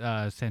 Rodrigo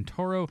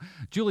Santoro,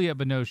 Juliette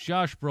Binoche,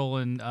 Josh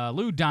Brolin,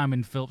 Lou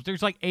Diamond Phillips.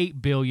 There's like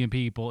 8 billion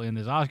people in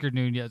this. Oscar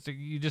Nunez.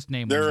 You just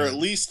name them. There are at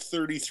least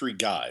 33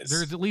 guys.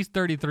 There's at least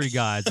 33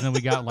 guys. And then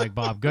we got like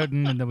Bob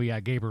Gooden, and then we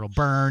got Gabriel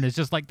Byrne. It's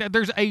just like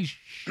there's a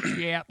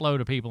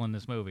shitload of people in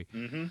this movie.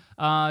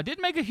 Mm-hmm.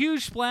 Didn't make a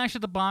huge splash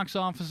at the box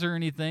office or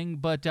anything,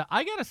 but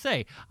I got to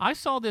say, I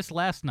saw this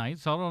last night,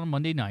 saw it on a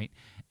Monday night.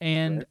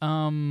 And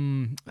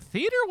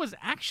theater was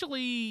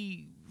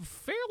actually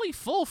fairly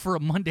full for a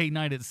Monday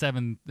night at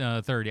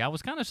 7:30. I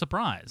was kind of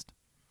surprised.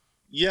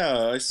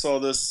 Yeah, I saw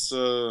this.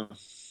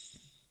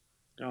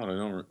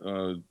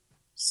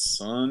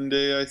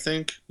 Sunday, I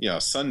think. Yeah,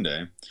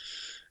 Sunday,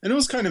 and it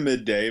was kind of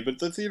midday, but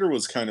the theater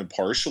was kind of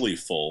partially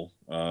full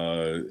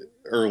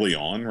early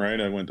on.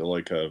 Right, I went to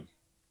like a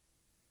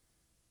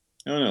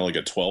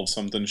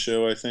 12-something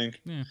show, I think.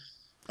 Yeah.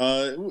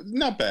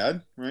 Not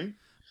bad, right?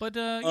 But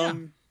yeah. Go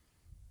ahead.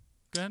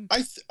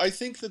 I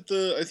think that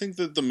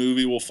the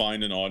movie will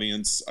find an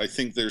audience. I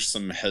think there's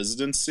some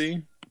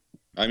hesitancy.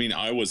 I mean,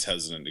 I was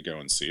hesitant to go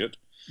and see it.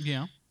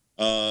 Yeah.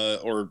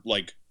 Or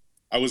like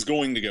I was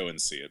going to go and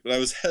see it, but I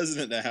was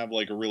hesitant to have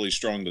like a really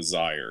strong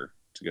desire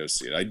to go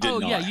see it. I did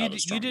not have a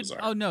strong desire.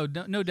 Oh no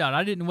doubt.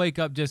 I didn't wake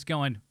up just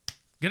going,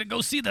 gonna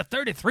go see the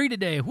 33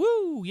 today.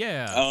 Woo,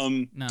 yeah.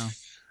 No.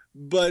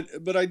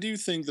 But I do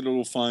think that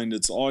it'll find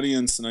its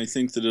audience, and I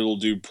think that it'll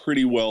do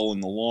pretty well in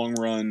the long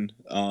run.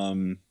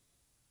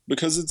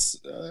 Because it's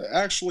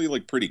actually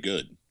like pretty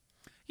good.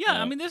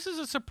 Yeah, I mean, this is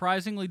a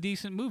surprisingly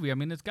decent movie. I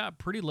mean, it's got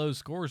pretty low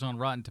scores on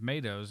Rotten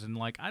Tomatoes, and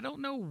like, I don't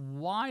know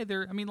why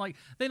they're. I mean, like,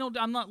 they don't.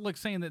 I'm not like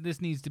saying that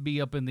this needs to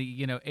be up in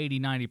the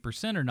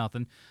 80-90% or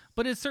nothing,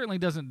 but it certainly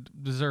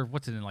doesn't deserve.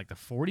 What's it in, like the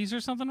 40s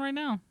or something right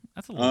now?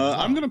 That's a little.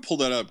 I'm gonna pull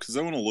that up because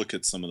I want to look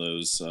at some of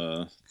those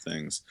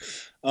things.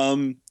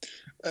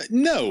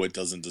 No, it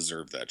doesn't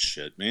deserve that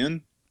shit,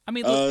 man. I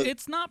mean, look,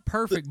 it's not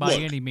perfect by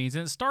any means,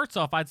 and it starts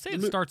off. I'd say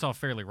it starts off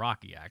fairly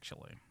rocky,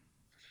 actually.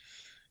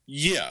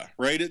 Yeah,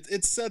 right.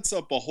 It sets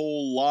up a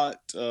whole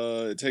lot.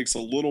 It takes a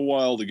little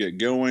while to get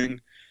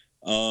going,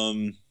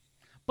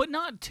 but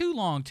not too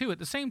long too. At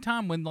the same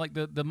time, when like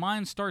the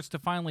mine starts to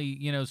finally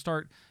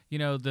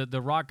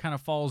the rock kind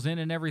of falls in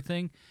and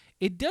everything,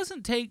 it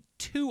doesn't take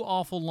too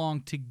awful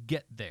long to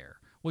get there,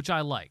 which I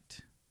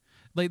liked.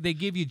 Like they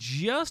give you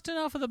just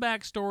enough of the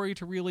backstory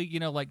to really,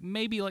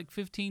 maybe like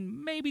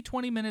 15, maybe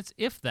 20 minutes,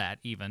 if that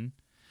even,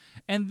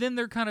 and then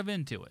they're kind of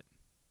into it,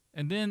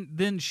 and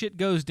then shit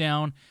goes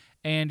down,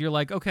 and you're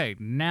like, okay,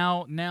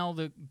 now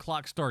the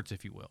clock starts,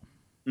 if you will.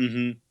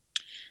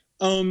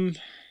 Mm-hmm.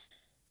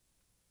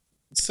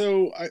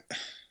 So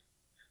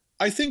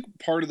I think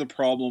part of the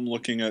problem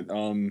looking at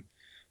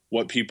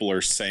what people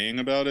are saying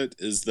about it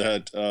is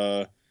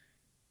that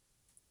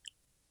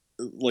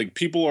like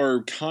people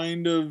are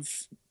kind of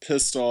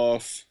pissed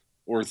off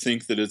or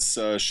think that it's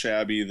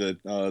shabby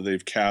that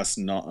they've cast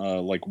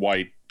like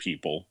white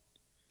people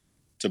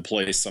to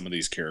play some of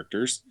these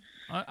characters.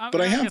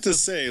 But I have to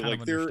say,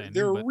 like,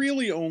 there are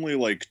really only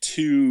like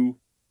 2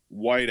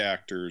 white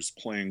actors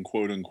playing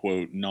quote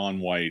unquote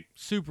non-white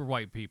super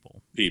white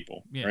people,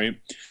 yeah. Right?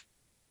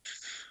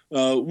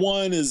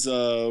 One is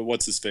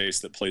what's his face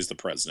that plays the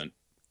president.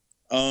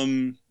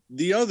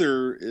 The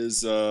other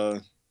is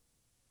of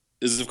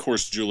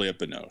course Juliette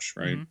Binoche,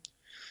 right? Mm-hmm.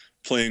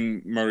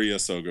 Playing Maria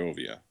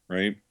Segovia,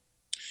 right?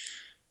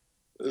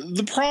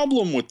 The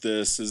problem with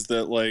this is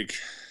that, like,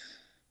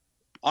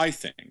 I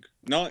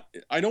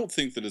don't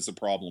think that it's a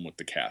problem with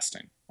the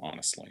casting,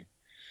 honestly.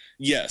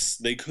 Yes,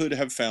 they could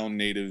have found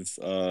native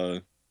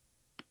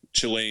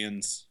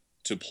Chileans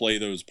to play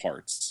those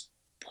parts.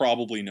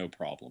 Probably no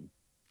problem.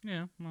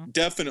 Yeah. Well.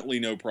 Definitely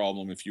no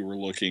problem if you were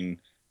looking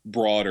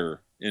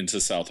broader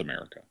into South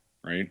America,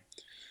 right?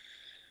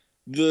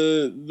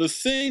 The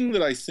thing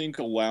that I think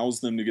allows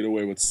them to get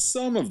away with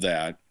some of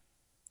that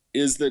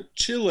is that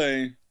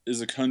Chile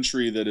is a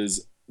country that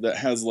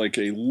has like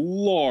a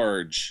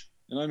large,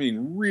 and I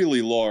mean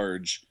really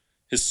large,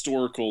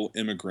 historical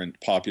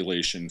immigrant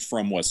population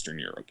from Western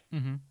Europe.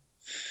 Mm-hmm.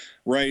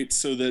 Right?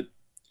 So that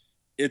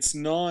it's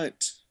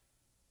not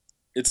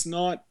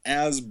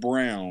as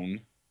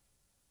brown,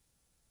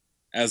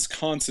 as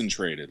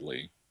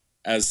concentratedly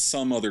as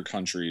some other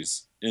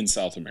countries in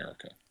South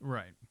America.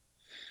 Right.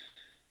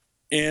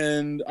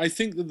 And I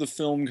think that the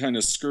film kind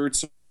of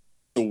skirts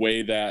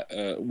away that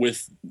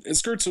with it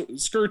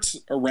skirts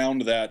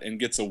around that and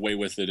gets away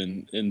with it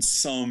in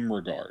some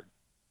regard,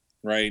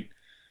 right?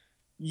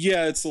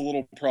 Yeah, it's a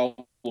little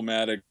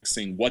problematic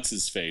seeing what's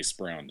his face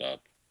browned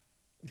up,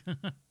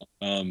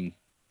 a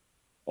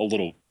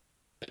little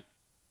bit,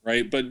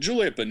 right? But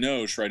Juliette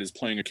Binoche, right, is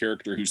playing a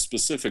character who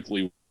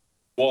specifically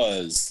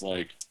was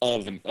like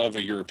of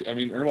a European. I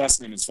mean, her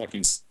last name is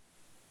fucking.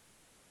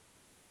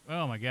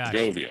 Oh my gosh.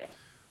 Govia.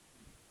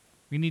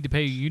 You need to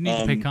pay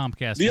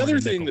Comcast. The other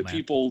thing that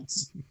people,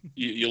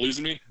 you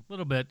losing me? A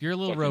little bit. You're a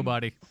little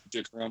robot-y.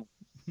 Dick around.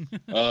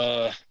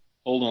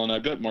 Hold on. I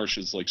bet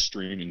Marsha's like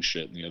streaming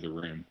shit in the other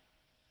room.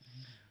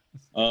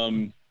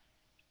 Am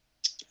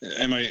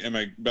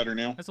I better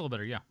now? That's a little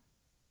better, yeah.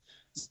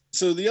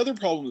 So the other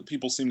problem that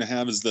people seem to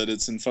have is that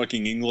it's in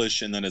fucking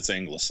English and then it's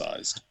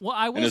anglicized. Well,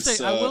 I will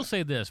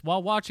say this.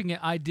 While watching it,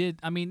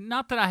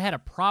 not that I had a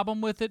problem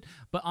with it,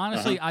 but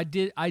honestly, I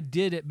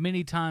did it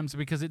many times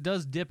because it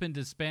does dip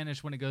into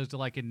Spanish when it goes to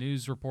like in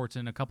news reports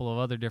and a couple of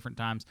other different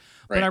times.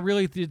 Right. But I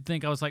really did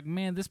think, I was like,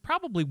 man, this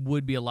probably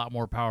would be a lot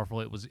more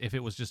powerful if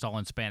it was just all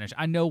in Spanish.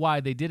 I know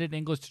why they did it in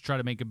English to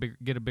try to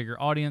get a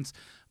bigger audience,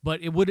 but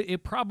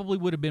it probably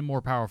would have been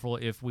more powerful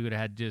if we would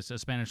have had just a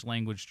Spanish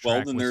language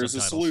track. Well, then there's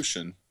a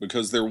solution,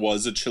 because there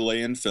was a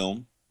Chilean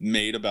film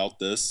made about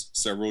this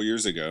several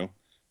years ago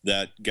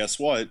that, guess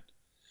what,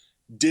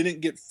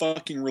 didn't get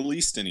fucking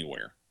released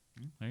anywhere.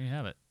 There you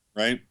have it.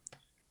 Right?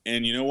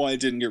 And you know why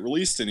it didn't get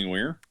released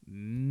anywhere?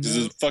 Because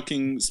it's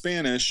fucking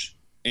Spanish,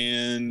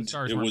 and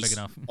it was big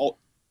enough.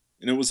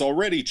 And it was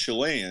already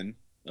Chilean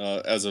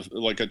as a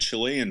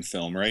Chilean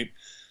film, right?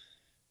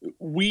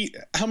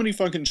 How many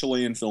fucking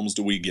Chilean films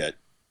do we get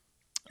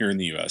here in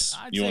the U.S.?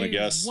 You want to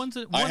guess?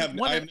 I have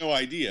no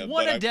idea.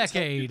 One a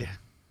decade.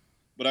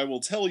 But I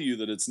will tell you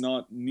that it's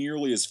not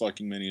nearly as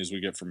fucking many as we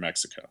get from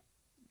Mexico.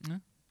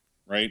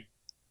 Right?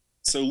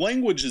 So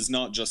language is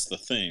not just the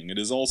thing. It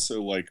is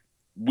also like,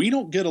 we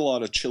don't get a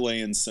lot of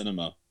Chilean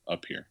cinema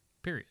up here.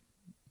 Period.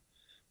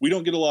 We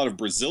don't get a lot of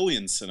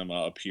Brazilian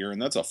cinema up here, and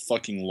that's a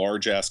fucking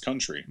large-ass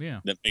country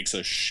that makes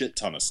a shit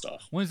ton of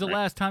stuff. When's the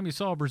last time you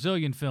saw a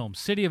Brazilian film?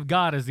 City of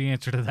God is the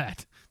answer to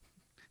that.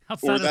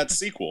 That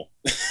sequel.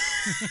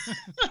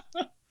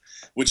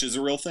 Which is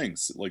a real thing,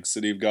 like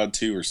City of God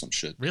 2 or some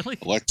shit. Really?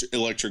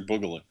 Electric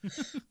Boogaloo.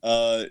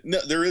 No,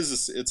 there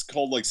is it's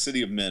called like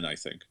City of Men, I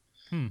think.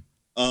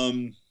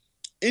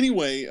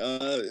 Anyway,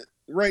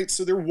 right,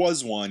 so there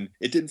was one.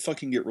 It didn't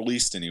fucking get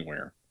released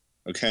anywhere.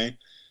 Okay?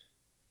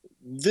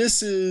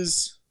 This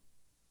is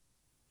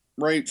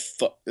right.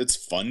 It's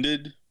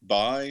funded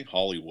by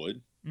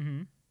Hollywood,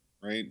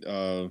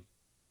 right?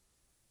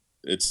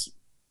 It's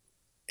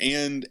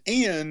and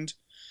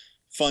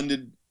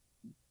funded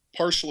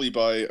partially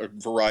by a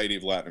variety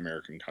of Latin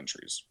American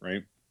countries,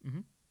 right?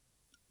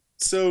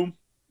 So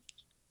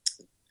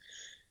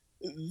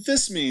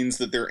this means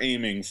that they're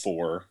aiming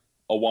for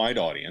a wide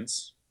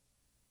audience,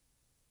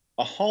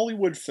 a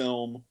Hollywood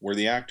film where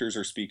the actors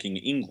are speaking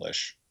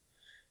English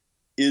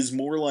is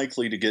more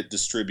likely to get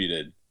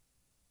distributed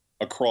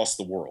across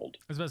the world.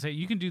 I was about to say,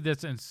 you can do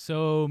this in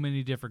so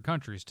many different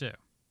countries, too.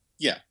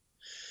 Yeah.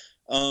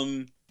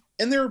 And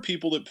there are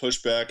people that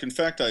push back. In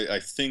fact, I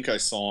think I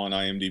saw on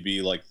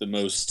IMDb, like, the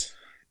most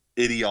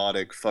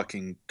idiotic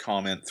fucking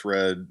comment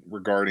thread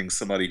regarding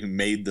somebody who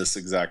made this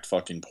exact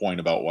fucking point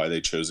about why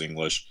they chose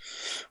English,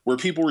 where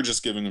people were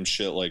just giving them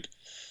shit like,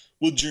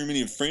 well,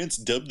 Germany and France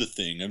dubbed the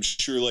thing. I'm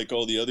sure, like,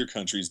 all the other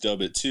countries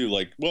dub it, too.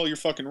 Like, well, you're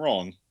fucking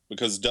wrong.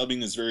 Because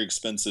dubbing is very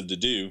expensive to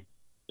do,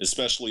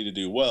 especially to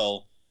do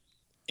well.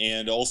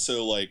 And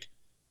also, like,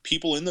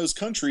 people in those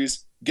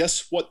countries,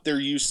 guess what they're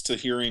used to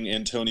hearing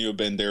Antonio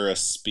Banderas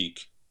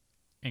speak?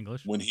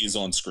 English. When he's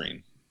on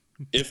screen.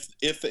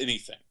 if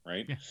anything,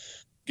 right? Yeah.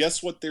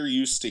 Guess what they're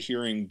used to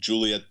hearing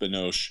Juliette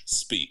Binoche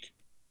speak?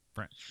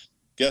 French.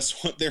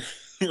 Guess what they're...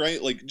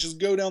 Right? Like, just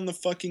go down the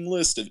fucking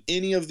list of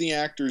any of the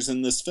actors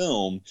in this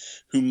film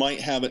who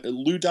might have it.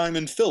 Lou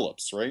Diamond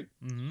Phillips, right?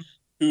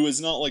 Who is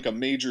not like a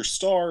major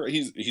star.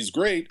 He's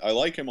great. I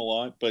like him a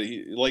lot, but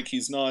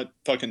he's not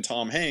fucking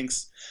Tom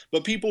Hanks.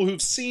 But people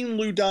who've seen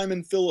Lou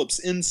Diamond Phillips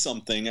in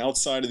something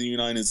outside of the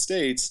United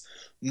States,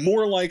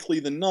 more likely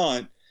than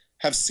not,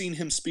 have seen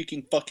him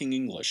speaking fucking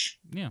English.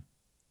 Yeah.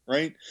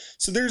 Right?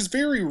 So there's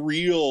very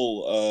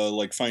real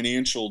like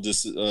financial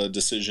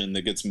decision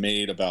that gets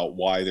made about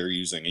why they're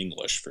using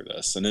English for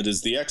this. And it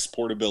is the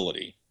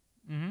exportability.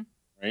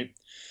 Right?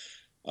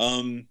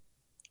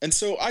 And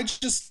so I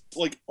just,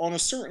 like, on a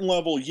certain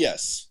level,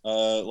 yes.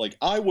 Like,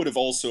 I would have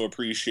also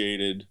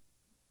appreciated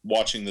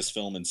watching this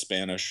film in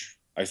Spanish.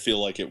 I feel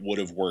like it would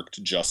have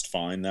worked just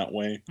fine that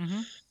way.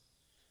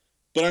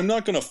 But I'm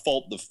not going to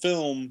fault the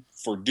film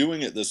for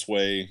doing it this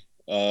way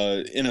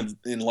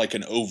in like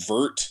an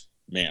overt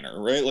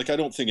manner, right? Like, I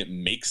don't think it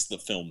makes the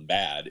film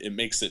bad. It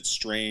makes it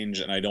strange,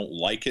 and I don't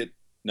like it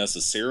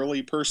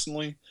necessarily,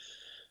 personally.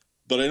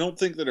 But I don't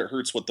think that it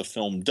hurts what the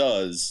film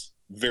does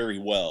very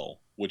well,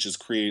 which is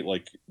create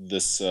like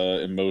this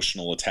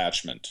emotional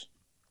attachment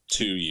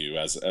to you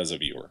as a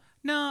viewer.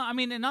 No, I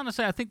mean, and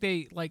honestly, I think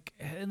they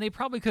and they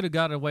probably could have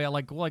got away.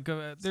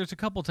 There's a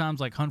couple times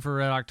like Hunt for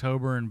Red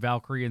October and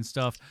Valkyrie and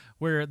stuff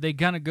where they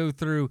kind of go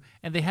through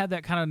and they have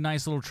that kind of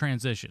nice little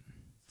transition,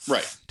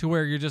 right? To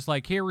where you're just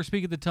like, here we're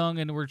speaking the tongue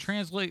and we're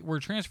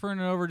transferring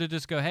it over to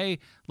just go, hey,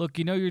 look,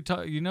 they're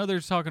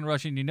talking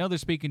Russian, they're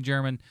speaking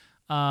German,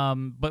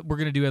 but we're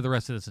gonna do the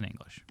rest of this in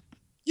English.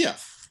 Yeah.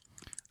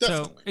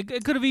 Definitely. So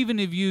it could have even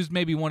have used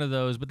maybe one of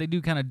those, but they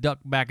do kind of duck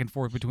back and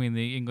forth between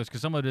the English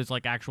because some of it is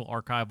like actual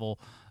archival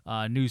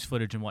news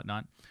footage and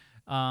whatnot.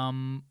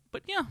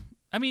 But yeah,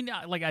 I mean,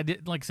 like I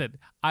said,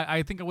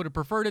 I think I would have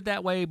preferred it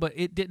that way, but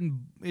it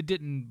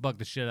didn't bug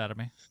the shit out of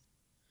me.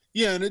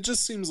 Yeah, and it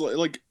just seems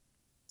like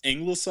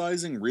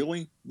anglicizing.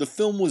 Really, the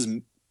film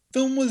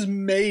was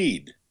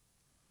made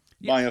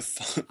by a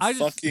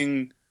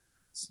fucking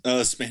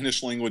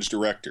Spanish language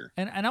director.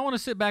 And I want to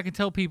sit back and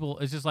tell people,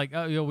 it's just like,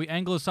 we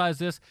anglicize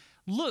this.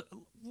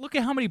 Look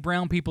at how many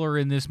brown people are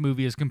in this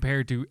movie as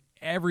compared to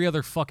every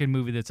other fucking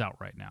movie that's out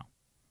right now.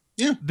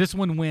 Yeah. This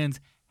one wins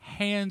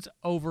hands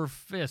over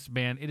fist,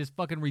 man. It is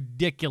fucking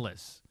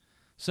ridiculous.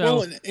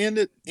 So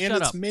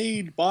it's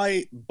made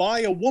by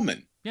a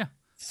woman. Yeah.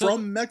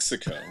 From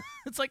Mexico.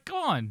 It's like, come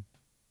on.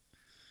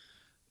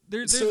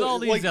 There's all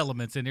these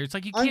elements in there. It's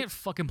like you can't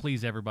fucking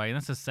please everybody, and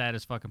that's the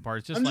saddest fucking part.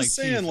 It's just I'm just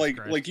saying,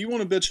 like you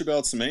want to bitch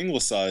about some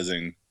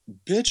anglicizing,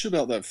 bitch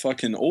about that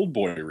fucking Old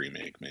Boy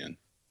remake, man.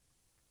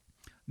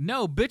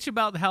 No, bitch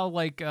about how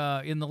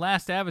in the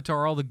last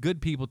Avatar, all the good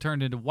people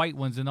turned into white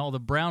ones, and all the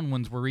brown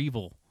ones were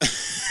evil.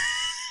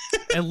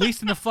 At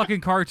least in the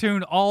fucking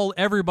cartoon,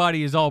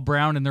 everybody is all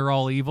brown and they're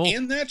all evil.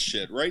 And that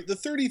shit, right? The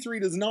 33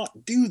 does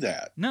not do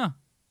that. No.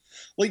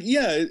 Like,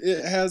 yeah,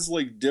 it has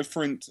like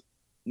different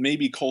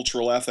maybe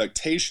cultural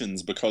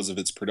affectations because of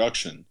its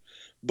production,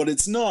 but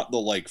it's not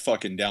the like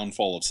fucking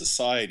downfall of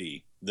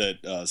society that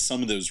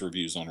some of those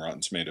reviews on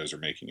Rotten Tomatoes are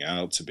making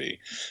out to be.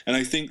 And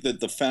I think that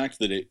the fact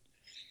that it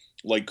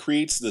like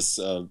creates this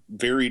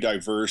very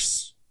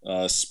diverse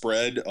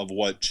spread of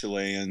what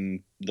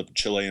the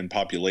Chilean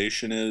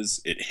population is,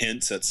 it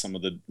hints at some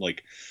of the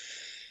like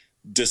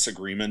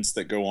disagreements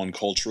that go on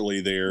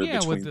culturally there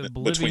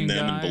between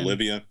them and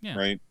Bolivia,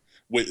 right?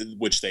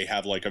 Which they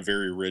have like a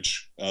very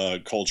rich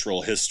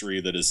cultural history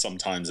that is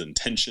sometimes in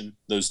tension,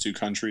 those two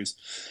countries,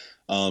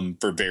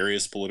 for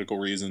various political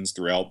reasons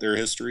throughout their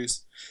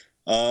histories.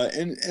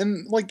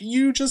 And like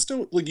you just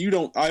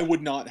don't, I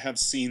would not have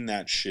seen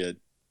that shit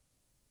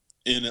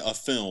in a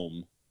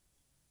film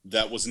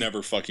that was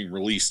never fucking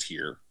released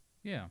here.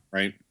 Yeah.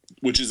 Right?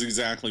 Which is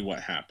exactly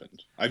what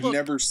happened. I've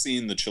never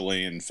seen the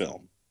Chilean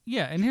film.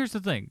 Yeah, and here's the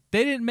thing.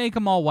 They didn't make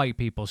them all white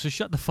people, so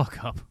shut the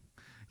fuck up.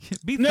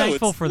 Be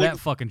thankful for that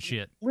fucking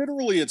shit.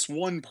 Literally, it's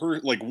one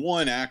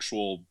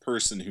actual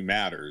person who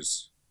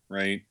matters,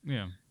 right?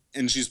 Yeah.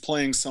 And she's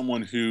playing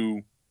someone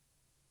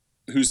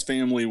whose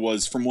family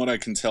was, from what I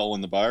can tell in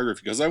the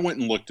biography, because I went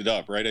and looked it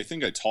up, right? I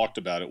think I talked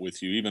about it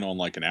with you, even on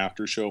like an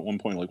after show at one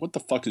point. Like, what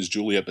the fuck is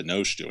Juliette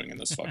Binoche doing in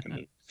this fucking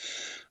movie?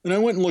 And I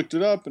went and looked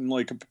it up, and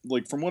like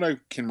from what I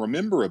can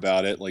remember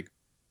about it, like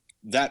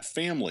that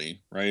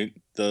family, right?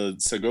 The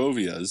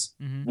Segovias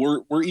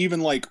were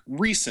even like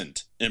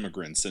recent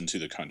immigrants into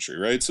the country,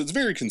 right? So it's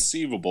very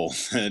conceivable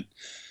that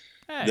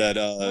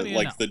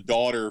the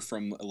daughter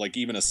from like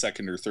even a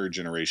second or third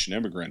generation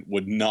immigrant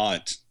would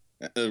not,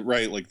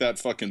 right? Like that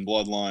fucking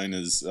bloodline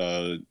is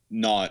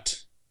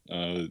not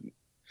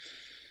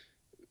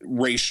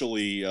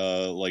racially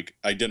like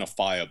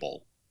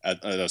identifiable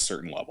at a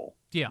certain level.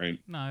 Yeah. Right.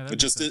 No,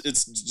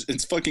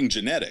 it's fucking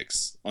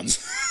genetics on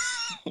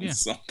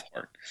some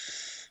part.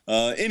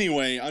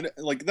 Anyway,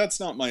 that's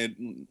not my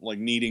like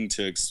needing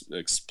to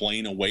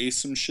explain away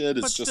some shit.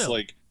 It's just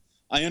like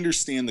I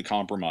understand the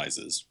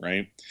compromises,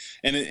 right?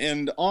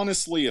 And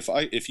honestly,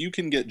 if you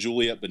can get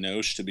Juliette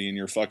Binoche to be in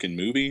your fucking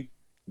movie,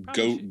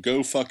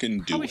 go fucking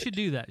do it. Probably should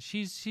do that.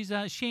 She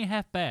ain't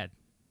half bad.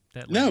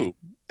 No,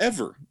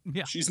 ever.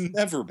 Yeah. She's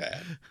never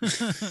bad.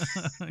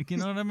 You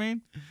know what I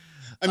mean?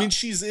 I mean,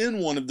 she's in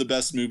one of the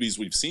best movies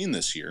we've seen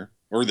this year,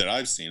 or that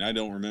I've seen. I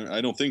don't remember.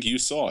 I don't think you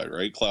saw it,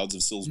 right? Clouds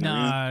of Sils Maria.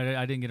 No,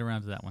 I didn't get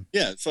around to that one.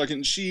 Yeah,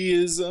 she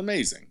is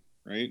amazing,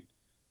 right?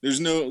 There's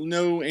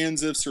no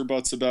ands, ifs, or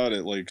buts about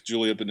it. Like,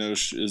 Juliette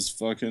Binoche is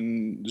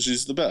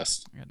she's the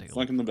best.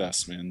 Fucking the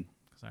best, man.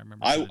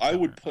 I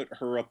would put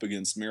her up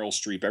against Meryl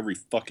Streep every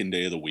fucking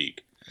day of the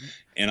week.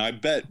 And I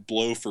bet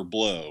blow for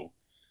blow,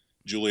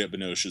 Juliette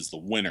Binoche is the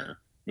winner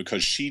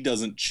because she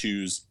doesn't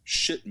choose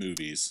shit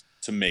movies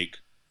to make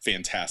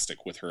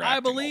fantastic with her acting. I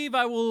believe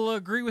I will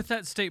agree with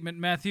that statement,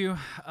 Matthew.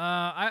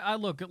 I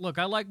look,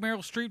 I like Meryl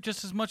Streep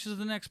just as much as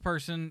the next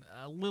person.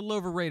 A little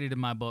overrated in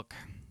my book.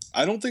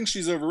 I don't think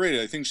she's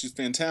overrated. I think she's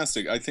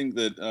fantastic. I think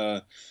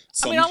that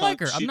sometimes I like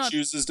her. She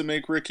chooses to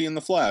make Ricky in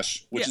the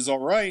Flash, which is all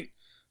right,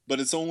 but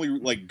it's only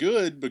like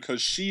good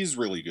because she's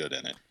really good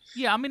in it.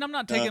 Yeah, I mean, I'm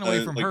not taking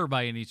away from her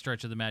by any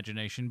stretch of the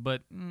imagination,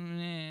 but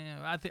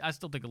I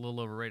still think a little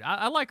overrated.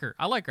 I like her.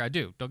 I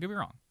do. Don't get me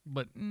wrong,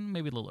 but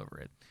maybe a little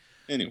overrated.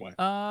 Anyway.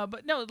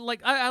 But no,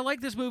 like I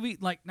like this movie.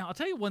 Like, now I'll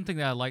tell you one thing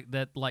that I like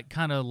that like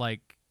kind of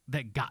like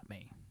that got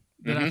me.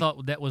 that I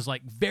thought that was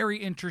like very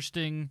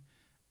interesting,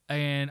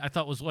 and I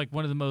thought was like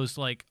one of the most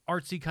like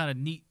artsy kind of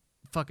neat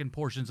fucking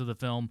portions of the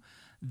film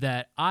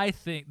that I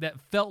think that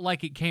felt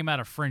like it came out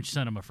of French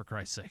cinema, for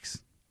Christ's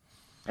sakes.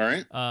 All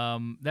right.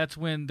 That's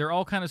when they're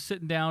all kind of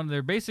sitting down.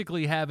 They're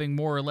basically having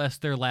more or less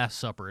their Last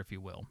Supper, if you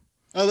will.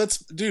 Oh, that's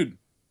dude.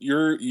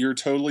 You're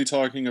totally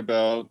talking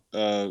about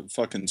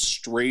fucking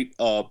straight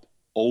up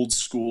old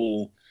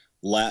school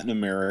Latin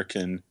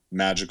American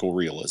magical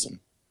realism.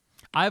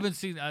 I haven't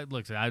seen.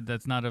 Look,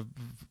 that's not a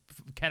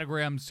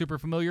category I'm super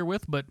familiar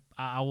with, but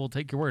I will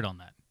take your word on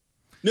that.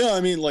 No,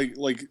 I mean like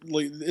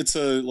it's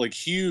a like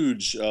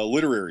huge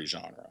literary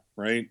genre,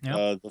 right?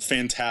 Yep. The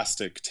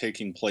fantastic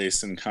taking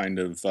place in kind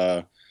of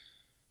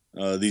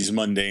these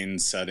mundane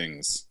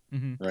settings,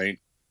 right?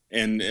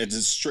 And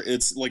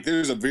it's like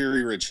there's a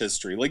very rich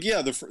history. Like,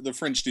 yeah, the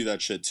French do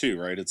that shit too,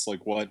 right? It's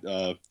like what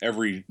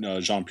every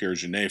Jean-Pierre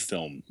Jeunet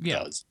film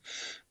does.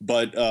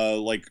 But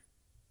like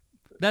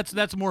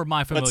that's more of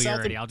my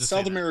familiarity.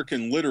 South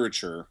American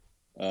literature,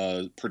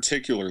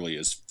 particularly,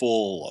 is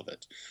full of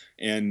it,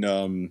 and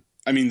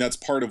I mean that's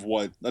part of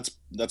what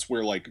that's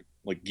where like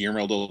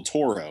Guillermo del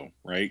Toro,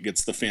 right,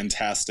 gets the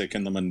fantastic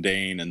and the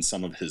mundane in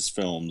some of his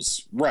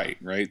films, right?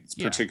 Yeah.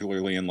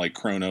 Particularly in like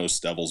Kronos,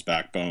 Devil's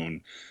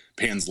Backbone,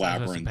 Pan's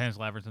Labyrinth. Pan's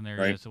Labyrinth in there,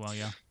 right? As well,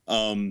 yeah.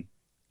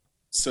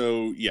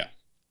 So yeah,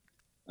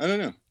 I don't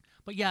know,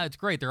 but yeah, it's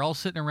great. They're all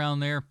sitting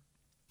around there,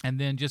 and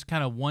then just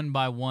kind of one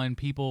by one,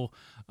 people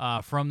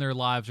from their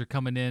lives are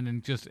coming in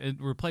and just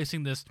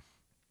replacing this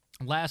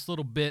last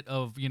little bit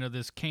of, you know,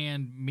 this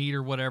canned meat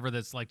or whatever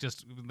that's like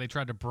just they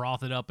tried to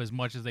broth it up as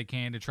much as they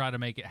can to try to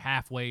make it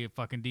halfway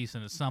fucking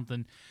decent as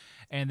something,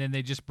 and then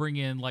they just bring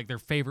in like their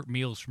favorite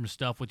meals from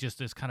stuff with just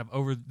this kind of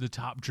over the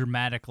top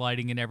dramatic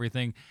lighting and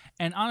everything.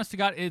 And honest to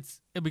God,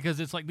 it's because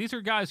it's like these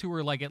are guys who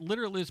are like at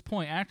literally this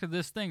point after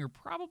this thing are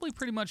probably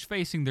pretty much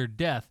facing their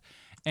death,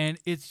 and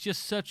it's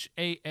just such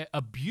a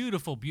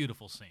beautiful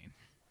scene.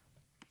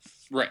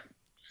 Right.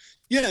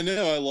 Yeah,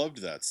 no, I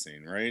loved that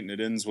scene, right? And it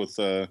ends with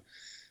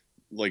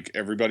like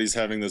everybody's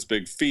having this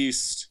big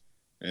feast,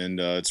 and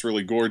it's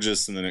really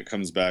gorgeous, and then it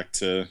comes back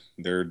to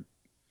they're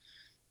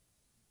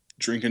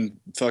drinking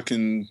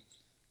fucking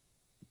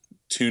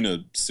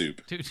tuna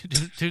soup.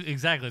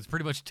 Exactly, it's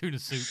pretty much tuna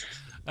soup,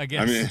 I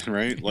guess. I mean,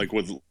 right? Like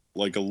with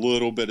like a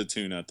little bit of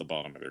tuna at the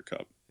bottom of their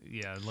cup.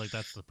 Yeah, like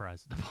that's the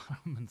prize at the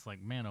bottom. It's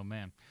like, man, oh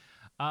man.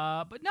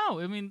 But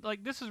no, I mean,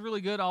 like this is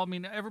really good. I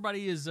mean,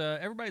 everybody's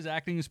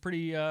acting is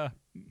pretty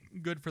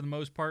good for the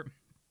most part.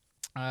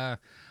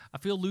 I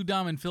feel Lou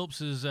Diamond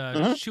Phillips is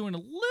chewing a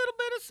little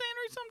bit of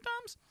scenery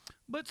sometimes,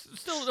 but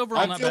still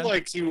overall not bad.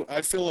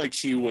 I feel like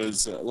he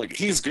was like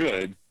he's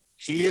good.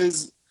 He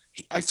is.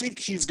 I think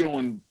he's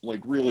going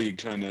like really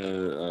kind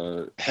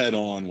of head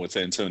on with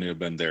Antonio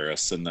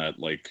Banderas in that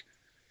like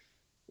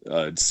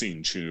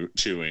scene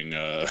chewing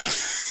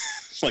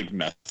like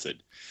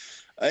method.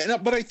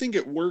 But I think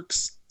it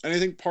works, and I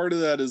think part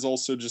of that is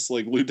also just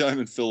like Lou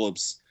Diamond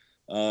Phillips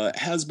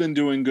has been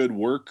doing good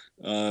work,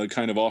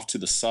 kind of off to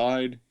the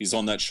side. He's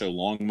on that show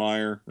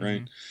Longmire,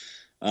 right?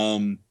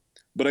 Mm-hmm.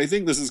 But I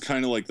think this is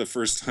kind of like the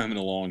first time in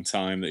a long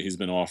time that he's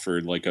been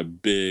offered like a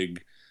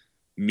big,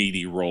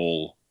 meaty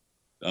role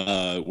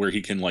where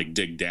he can like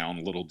dig down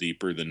a little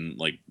deeper than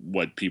like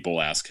what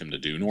people ask him to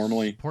do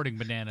normally. Porting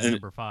Banana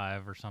number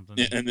 5 or something.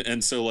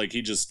 And so like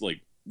he just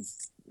like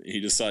he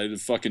decided to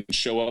fucking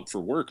show up for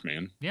work,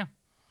 man. Yeah.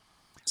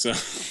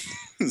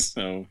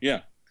 So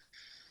yeah.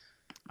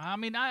 I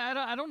mean,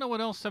 I don't know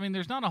what else. I mean,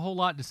 there's not a whole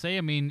lot to say.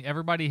 I mean,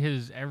 everybody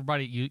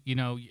you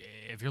know,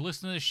 if you're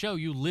listening to the show,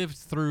 you lived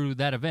through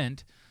that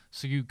event,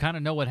 so you kind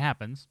of know what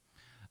happens.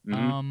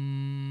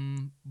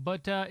 Mm-hmm.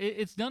 But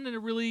it's done in a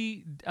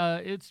really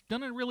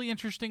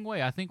interesting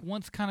way. I think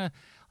once kind of,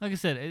 like I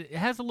said, it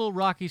has a little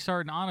rocky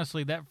start, and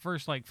honestly, that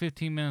first like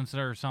 15 minutes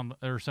or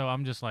so,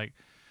 I'm just like,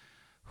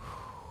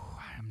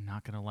 I'm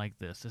not gonna like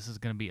this. This is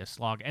gonna be a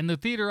slog. And the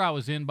theater I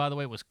was in, by the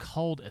way, was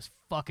cold as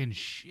fucking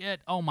shit.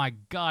 Oh my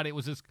God, it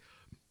was as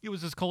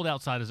cold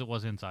outside as it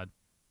was inside.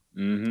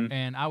 Mm-hmm.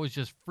 And I was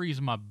just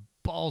freezing my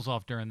balls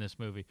off during this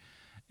movie.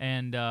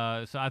 And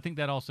so I think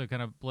that also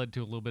kind of led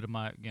to a little bit of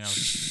my, you know,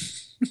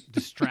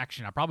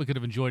 distraction. I probably could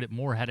have enjoyed it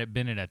more had it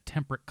been in a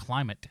temperate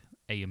climate.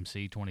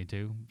 AMC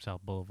 22,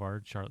 South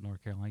Boulevard, Charlotte,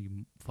 North Carolina,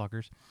 you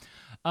fuckers.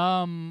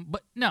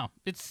 But no,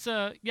 it's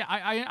yeah,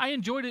 I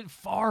enjoyed it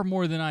far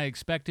more than I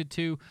expected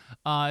to.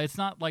 It's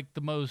not like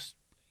the most.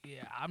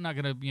 Yeah, I'm not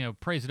gonna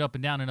praise it up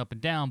and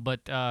down,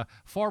 but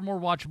far more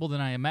watchable than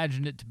I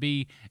imagined it to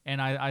be,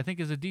 and I think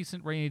is a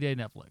decent rainy day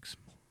Netflix.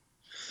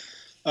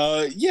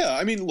 Yeah,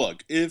 I mean,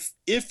 look,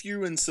 if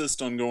you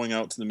insist on going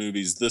out to the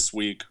movies this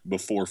week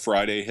before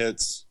Friday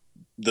hits,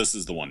 this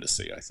is the one to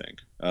see, I think.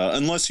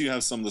 Unless you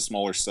have some of the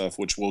smaller stuff,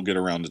 which we'll get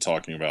around to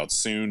talking about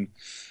soon.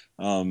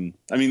 I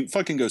mean,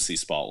 fucking go see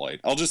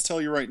Spotlight. I'll just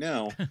tell you right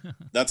now,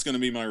 that's going to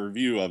be my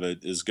review of it,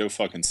 is go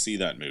fucking see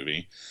that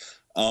movie.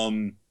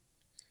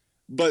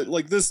 But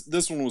like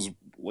this one was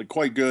like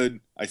quite good.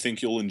 I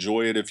think you'll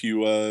enjoy it if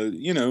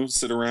you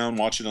sit around,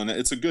 watch it on it.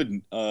 It's a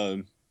good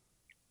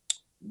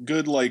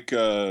like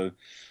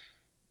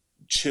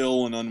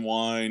chill and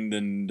unwind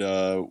and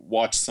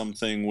watch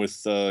something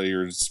with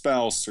your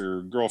spouse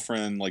or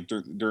girlfriend, like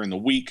during the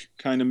week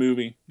kind of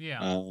movie.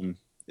 Yeah.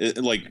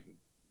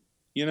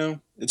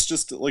 It's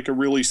just like a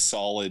really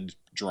solid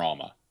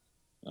drama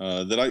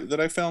that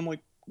I found like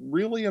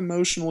really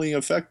emotionally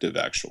effective,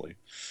 actually.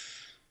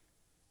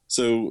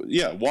 So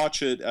yeah,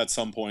 watch it at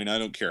some point. I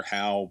don't care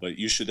how, but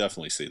you should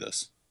definitely see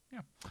this.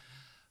 Yeah.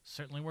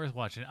 Certainly worth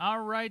watching.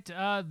 All right,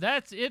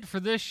 that's it for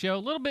this show. A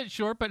little bit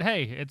short, but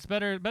hey, it's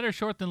better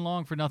short than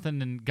long for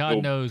nothing. And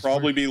God knows,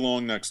 probably be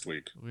long next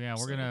week. Yeah,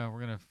 we're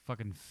gonna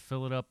fucking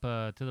fill it up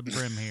to the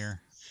brim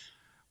here.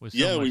 With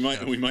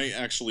we might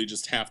actually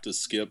just have to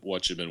skip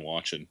what you've been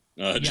watching.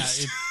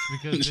 It's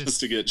because just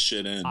to get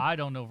shit in. I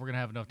don't know if we're gonna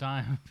have enough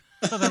time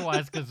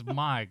otherwise, because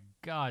my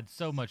God,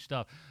 so much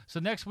stuff.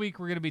 So next week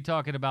we're gonna be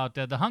talking about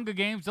the Hunger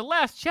Games, the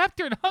last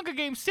chapter in the Hunger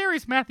Games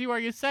series. Matthew, are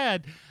you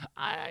sad?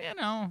 I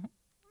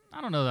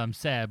don't know that I'm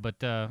sad,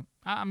 but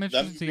I'm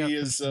interested to see. That movie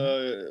is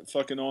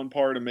fucking on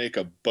par to make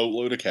a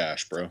boatload of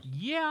cash, bro.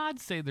 Yeah, I'd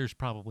say there's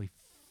probably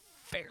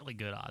fairly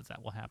good odds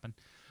that will happen.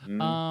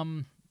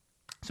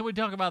 So we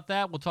talk about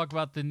that. We'll talk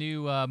about the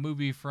new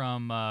movie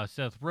from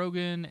Seth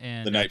Rogen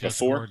and The Night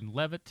Before.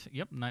 Gordon-Levitt.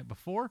 Yep, Night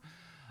Before.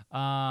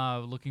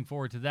 Looking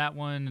forward to that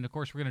one. And, of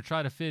course, we're going to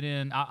try to fit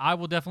in. I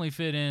will definitely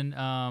fit in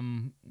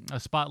a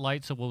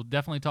spotlight, so we'll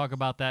definitely talk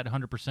about that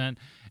 100%.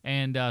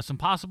 And some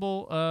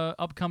possible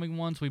upcoming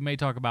ones. We may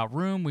talk about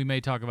Room. We may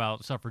talk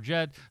about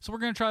Suffragette. So we're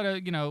going to try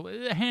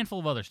to, a handful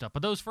of other stuff.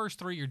 But those first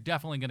three, you're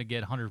definitely going to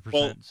get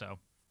 100%.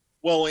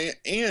 Well,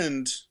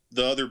 and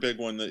the other big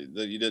one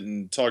that you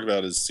didn't talk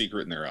about is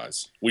Secret in Their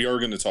Eyes. We are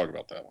going to talk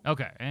about that one.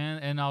 Okay,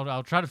 and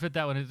I'll try to fit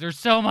that one. There's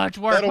so much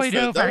work we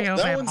do for you.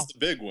 That one's the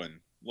big one.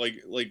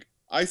 Like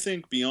I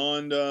think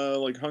beyond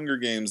like Hunger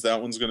Games,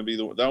 that one's going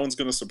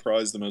to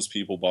surprise the most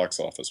people box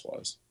office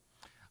wise.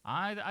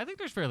 I think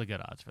there's fairly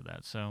good odds for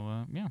that.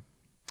 So yeah.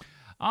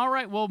 All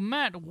right. Well,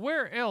 Matt,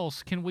 where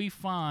else can we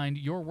find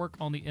your work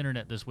on the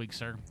internet this week,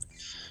 sir?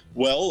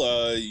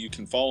 Well, you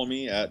can follow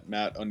me at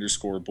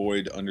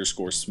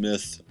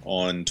Matt_Boyd_Smith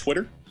on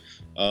Twitter.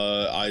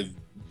 I've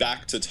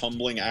back to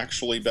tumbling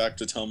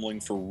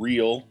for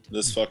real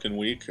this fucking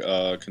week.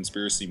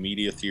 Conspiracy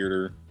Media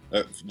Theater.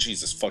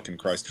 Jesus fucking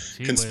Christ.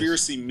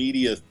 Conspiracy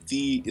Media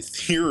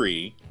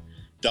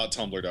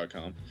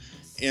Theory.tumblr.com.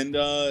 And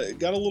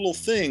got a little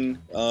thing.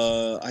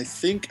 I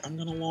think I'm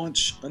going to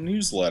launch a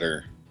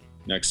newsletter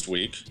next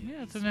week.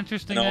 Yeah, it's an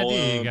interesting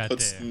idea you got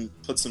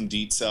put some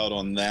deets out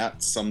on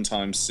that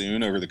sometime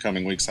soon over the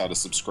coming weeks, how to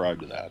subscribe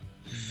to that.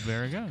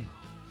 Very good.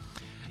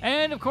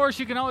 And, of course,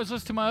 you can always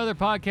listen to my other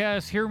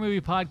podcast, Hero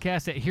Movie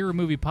Podcast, at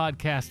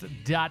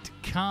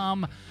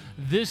heromoviepodcast.com.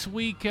 This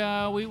week,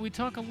 we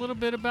talk a little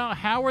bit about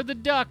Howard the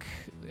Duck,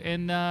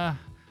 and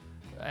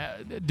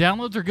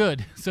downloads are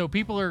good. So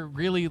people are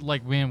really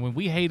like, man, when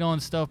we hate on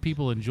stuff,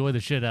 people enjoy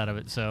the shit out of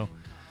it. So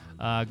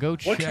go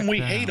check. What can we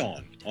hate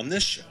on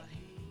this show?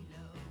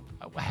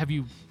 Have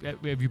you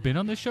been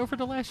on this show for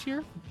the last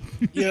year?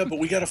 Yeah, but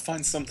we got to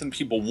find something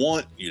people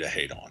want you to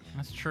hate on.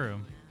 That's true.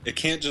 It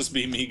can't just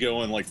be me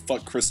going like,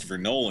 fuck Christopher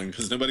Nolan,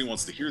 because nobody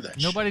wants to hear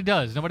that Nobody shit.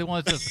 does. Nobody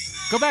wants to.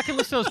 Go back and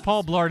listen to this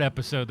Paul Blart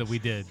episode that we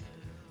did.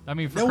 I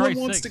mean, no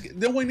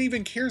one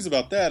even cares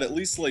about that. At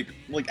least like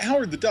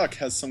Howard the Duck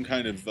has some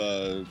kind of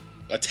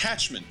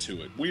attachment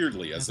to it,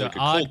 weirdly, as like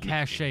an a odd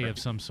cachet of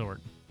some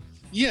sort.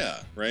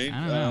 Yeah, right.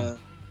 I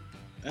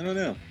don't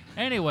know.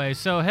 Anyway,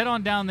 so head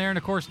on down there, and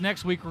of course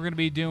next week we're going to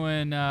be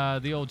doing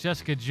the old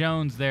Jessica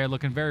Jones there.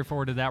 Looking very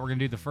forward to that. We're going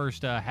to do the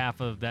first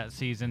half of that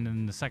season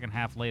and the second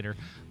half later.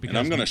 And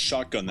I'm going to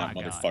shotgun that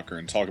motherfucker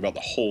and talk about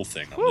the whole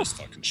thing on this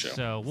fucking show.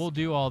 So we'll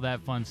do all that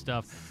fun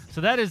stuff.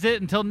 So that is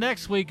it. Until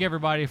next week,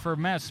 everybody. For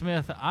Matt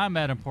Smith, I'm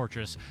Adam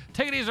Portress.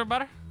 Take it easy,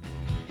 everybody.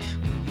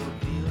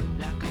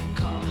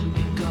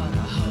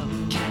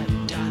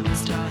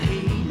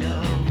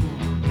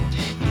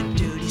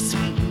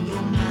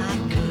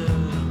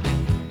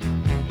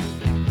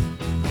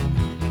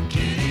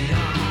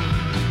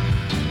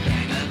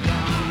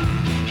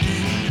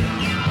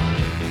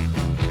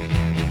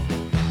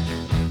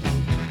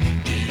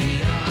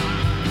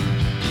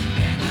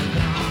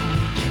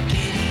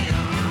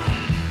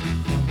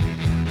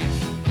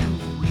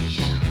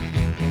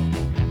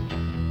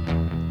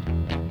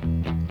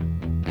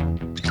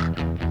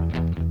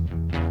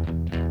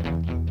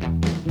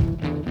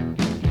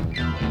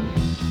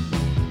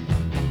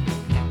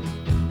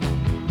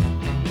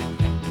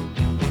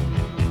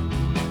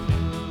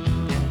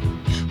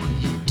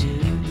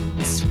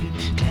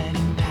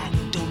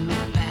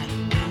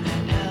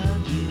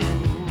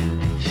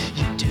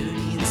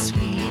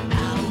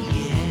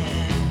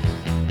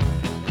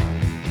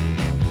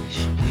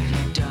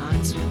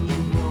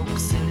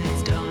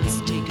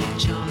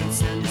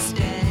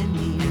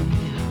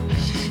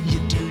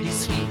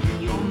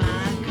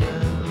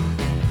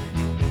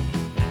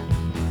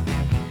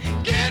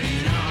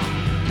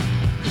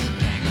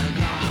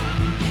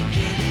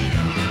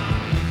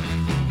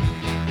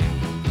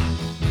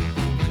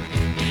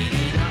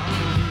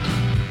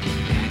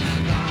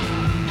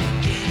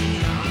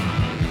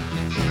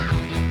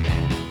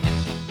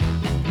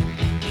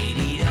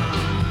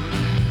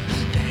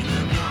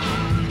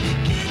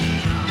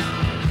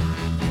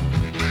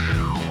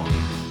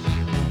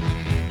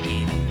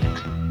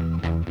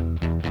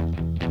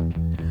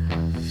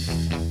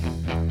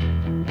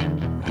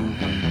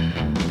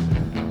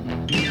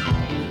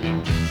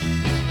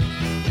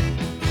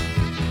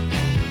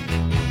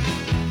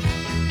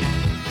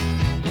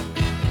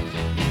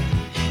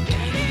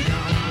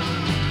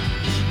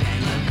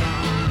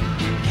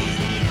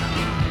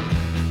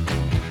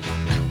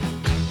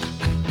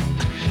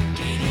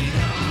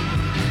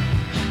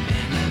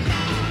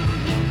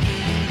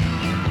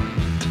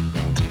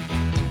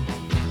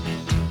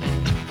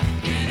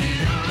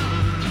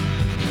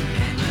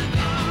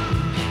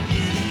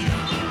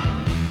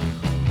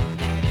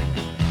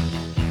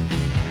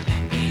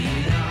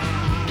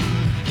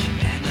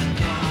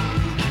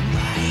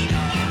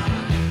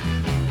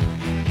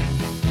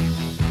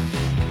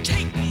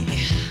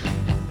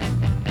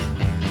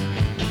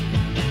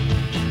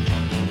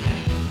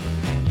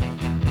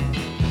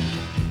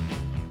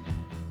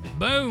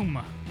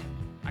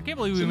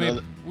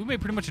 Luckily, we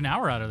made pretty much an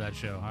hour out of that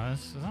show. Huh?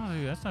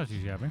 That's not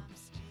too shabby.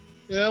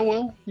 Yeah,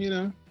 well,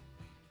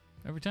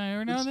 every now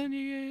and then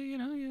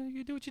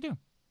you do what you do.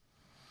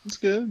 It's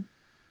good.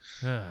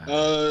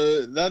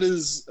 That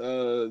is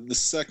the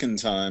second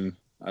time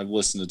I've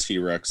listened to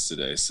T-Rex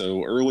today.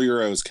 So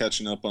earlier I was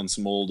catching up on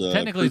some old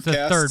technically it's the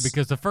third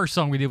because the first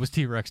song we did was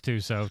T-Rex too.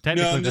 So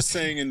technically, no, I'm just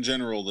saying in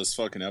general this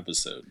fucking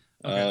episode.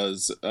 Okay.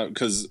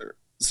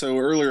 So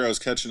earlier I was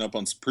catching up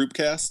on some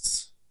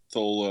Proopcasts.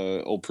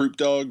 With old Proop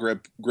dog,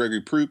 Gregory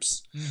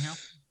Proops,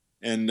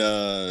 and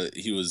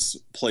he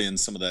was playing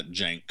some of that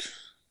jank.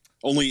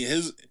 Only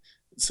his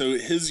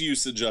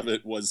usage of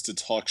it was to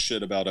talk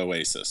shit about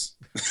Oasis.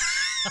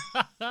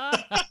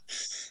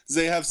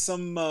 They have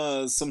some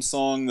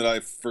song that I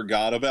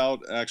forgot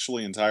about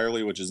actually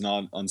entirely, which is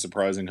not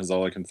unsurprising because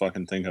all I can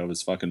fucking think of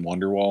is fucking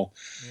Wonderwall.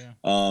 Yeah.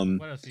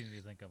 What else do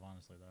you think of,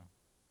 honestly,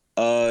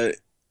 though?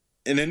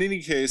 And in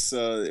any case,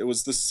 it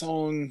was the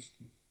song.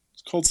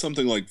 It's called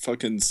something like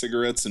fucking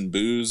Cigarettes and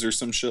Booze or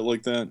some shit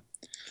like that.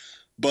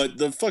 But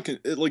the fucking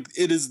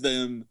it is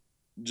them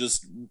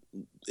just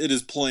it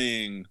is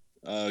playing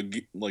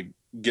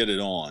Get It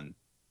On,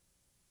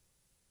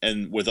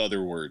 and with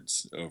other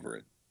words over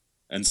it,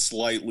 and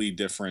slightly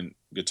different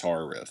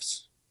guitar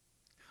riffs.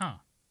 Huh.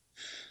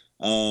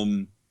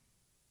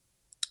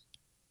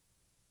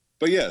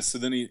 But yeah, so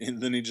then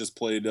he just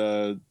played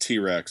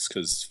T-Rex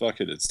because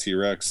fuck it, it's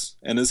T-Rex.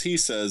 And as he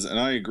says, and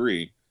I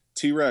agree,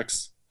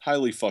 T-Rex,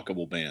 highly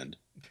fuckable band.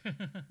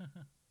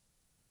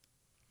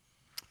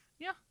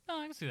 Yeah, no,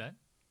 I can see that.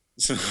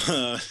 So,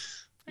 I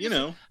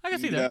can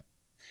see that.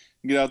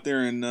 Get out there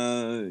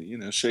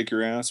and, shake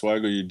your ass,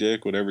 waggle your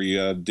dick, whatever you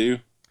gotta do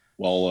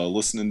while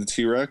listening to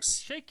T-Rex.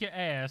 Shake your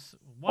ass.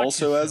 Watch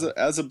also, yourself.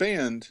 as a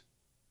band,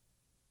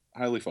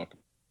 highly fuckable.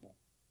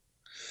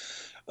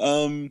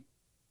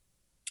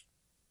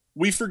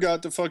 We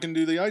forgot to fucking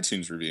do the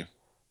iTunes review.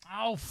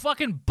 Oh,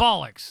 fucking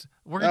bollocks.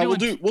 We'll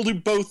do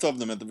both of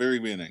them at the very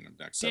beginning of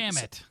next episode.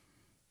 Damn it.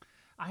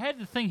 I had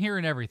the thing here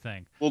and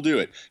everything. We'll do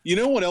it. You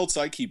know what else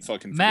I keep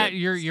fucking Matt,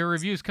 forgetting? your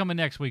review's coming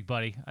next week,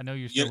 buddy. I know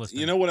you're still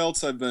listening. You know what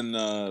else I've been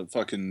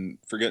fucking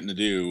forgetting to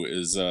do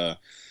is I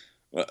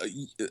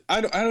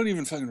don't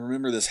even fucking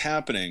remember this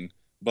happening,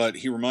 but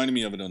he reminded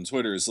me of it on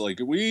Twitter. It's like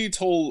we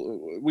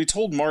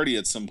told Marty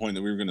at some point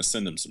that we were going to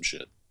send him some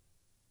shit.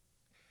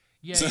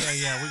 Yeah,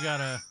 we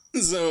gotta.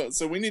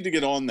 So we need to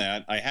get on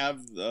that. I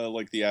have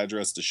the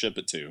address to ship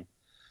it to,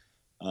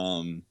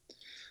 and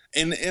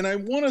I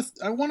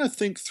want to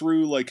think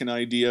through like an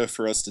idea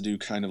for us to do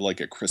kind of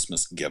like a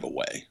Christmas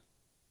giveaway.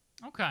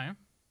 Okay.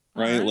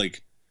 Right?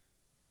 Like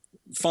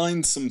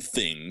find some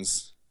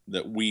things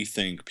that we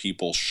think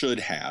people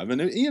should have,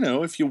 and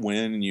if you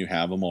win and you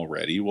have them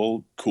already,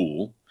 well,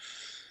 cool.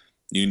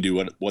 You can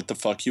do what the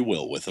fuck you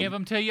will with them. Give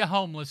them to your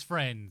homeless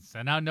friends,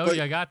 and I know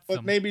you got some.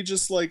 But maybe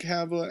just like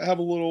have a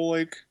little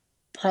like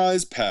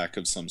prize pack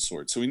of some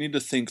sort. So we need to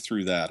think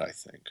through that, I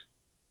think.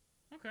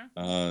 Okay.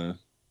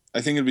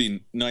 I think it'd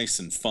be nice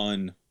and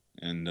fun,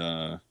 and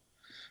I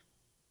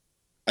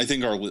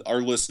think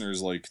our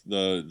listeners, like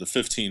the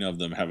 15 of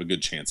them, have a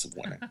good chance of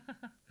winning.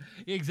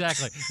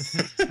 Exactly.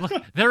 Look,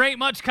 there ain't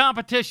much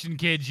competition,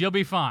 kids. You'll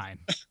be fine.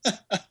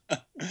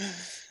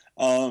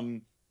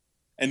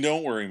 And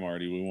don't worry,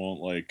 Marty. We won't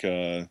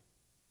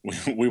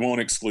we won't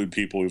exclude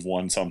people who've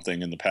won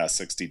something in the past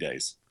 60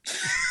 days,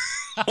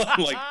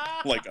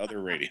 like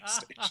other radio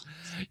stations.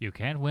 You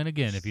can't win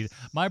again if you.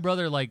 My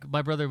brother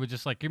was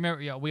just like, you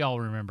remember. Yeah, we all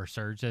remember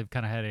Surge. They've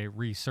kind of had a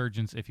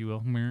resurgence, if you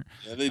will.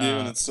 Yeah, they do,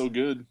 and it's so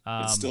good.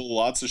 It's still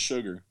lots of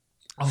sugar.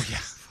 Oh yeah,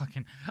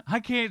 fucking! I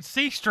can't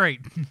see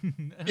straight,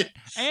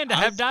 and I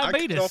have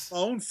diabetes. I cut off my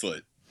own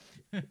foot.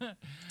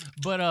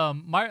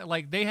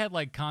 But they had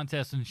like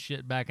contests and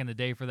shit back in the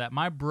day for that.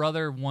 My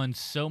brother won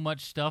so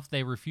much stuff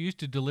they refused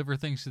to deliver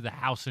things to the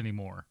house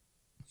anymore.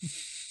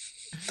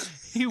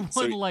 He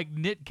won like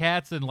knit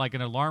cats and like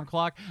an alarm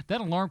clock.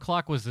 That alarm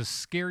clock was the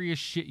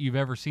scariest shit you've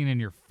ever seen in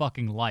your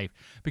fucking life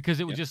because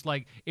it would just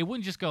like it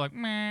wouldn't just go like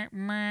meh,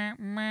 meh,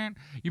 meh.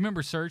 You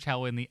remember Surge?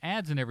 How in the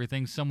ads and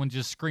everything, someone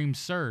just screamed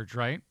Surge,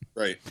 right?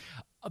 Right.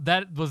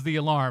 That was the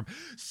alarm.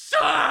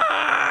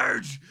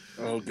 Surge!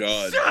 Oh,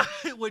 God.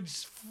 It would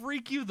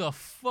freak you the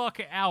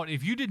fuck out.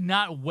 If you did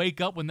not wake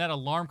up when that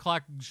alarm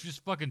clock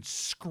just fucking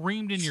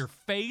screamed in your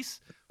face,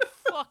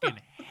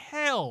 fucking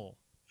hell.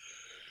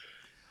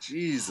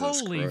 Jesus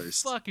Holy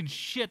Christ. fucking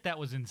shit, that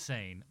was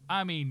insane.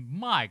 I mean,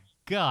 my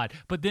God.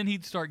 But then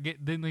he'd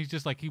then he's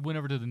just like, he went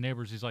over to the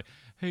neighbors. He's like,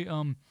 hey,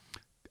 I'm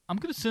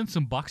going to send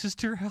some boxes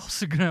to your house.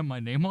 They're going to have my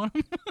name on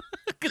them.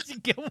 Because you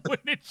get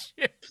winning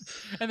shit.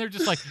 And they're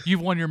just like,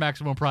 you've won your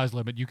maximum prize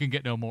limit. You can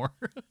get no more.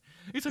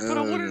 He's like, but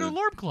I want an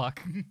alarm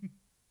clock.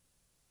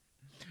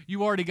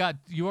 You already got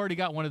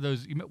one of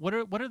those. What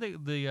are they?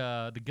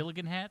 The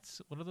Gilligan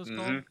hats? What are those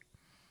called?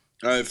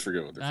 I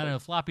forget what they're called. I don't know,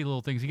 floppy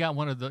little things. He got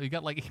one of the. We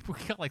got like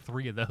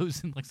 3 of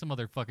those and like some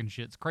other fucking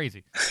shit. It's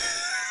crazy.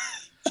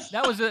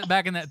 That was it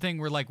back in that thing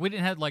where like we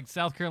didn't have like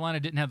South Carolina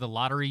didn't have the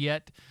lottery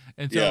yet,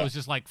 and so it was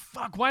just like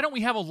fuck. Why don't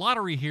we have a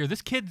lottery here?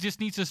 This kid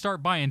just needs to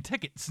start buying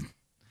tickets.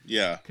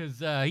 Yeah, because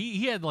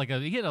he had like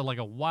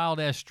a wild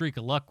ass streak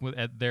of luck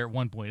there at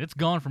one point. It's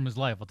gone from his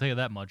life, I'll tell you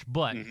that much.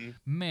 But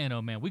man,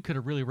 oh man, we could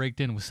have really raked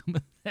in with some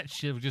of that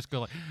shit. We just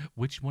go like,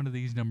 which one of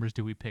these numbers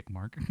do we pick,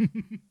 Mark?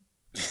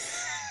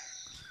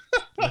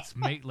 Let's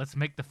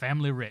make the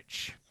family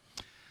rich.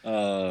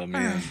 Oh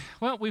man.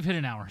 Well, we've hit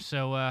an hour,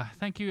 so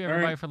thank you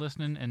everybody for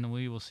listening, and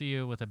we will see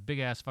you with a big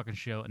ass fucking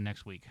show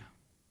next week.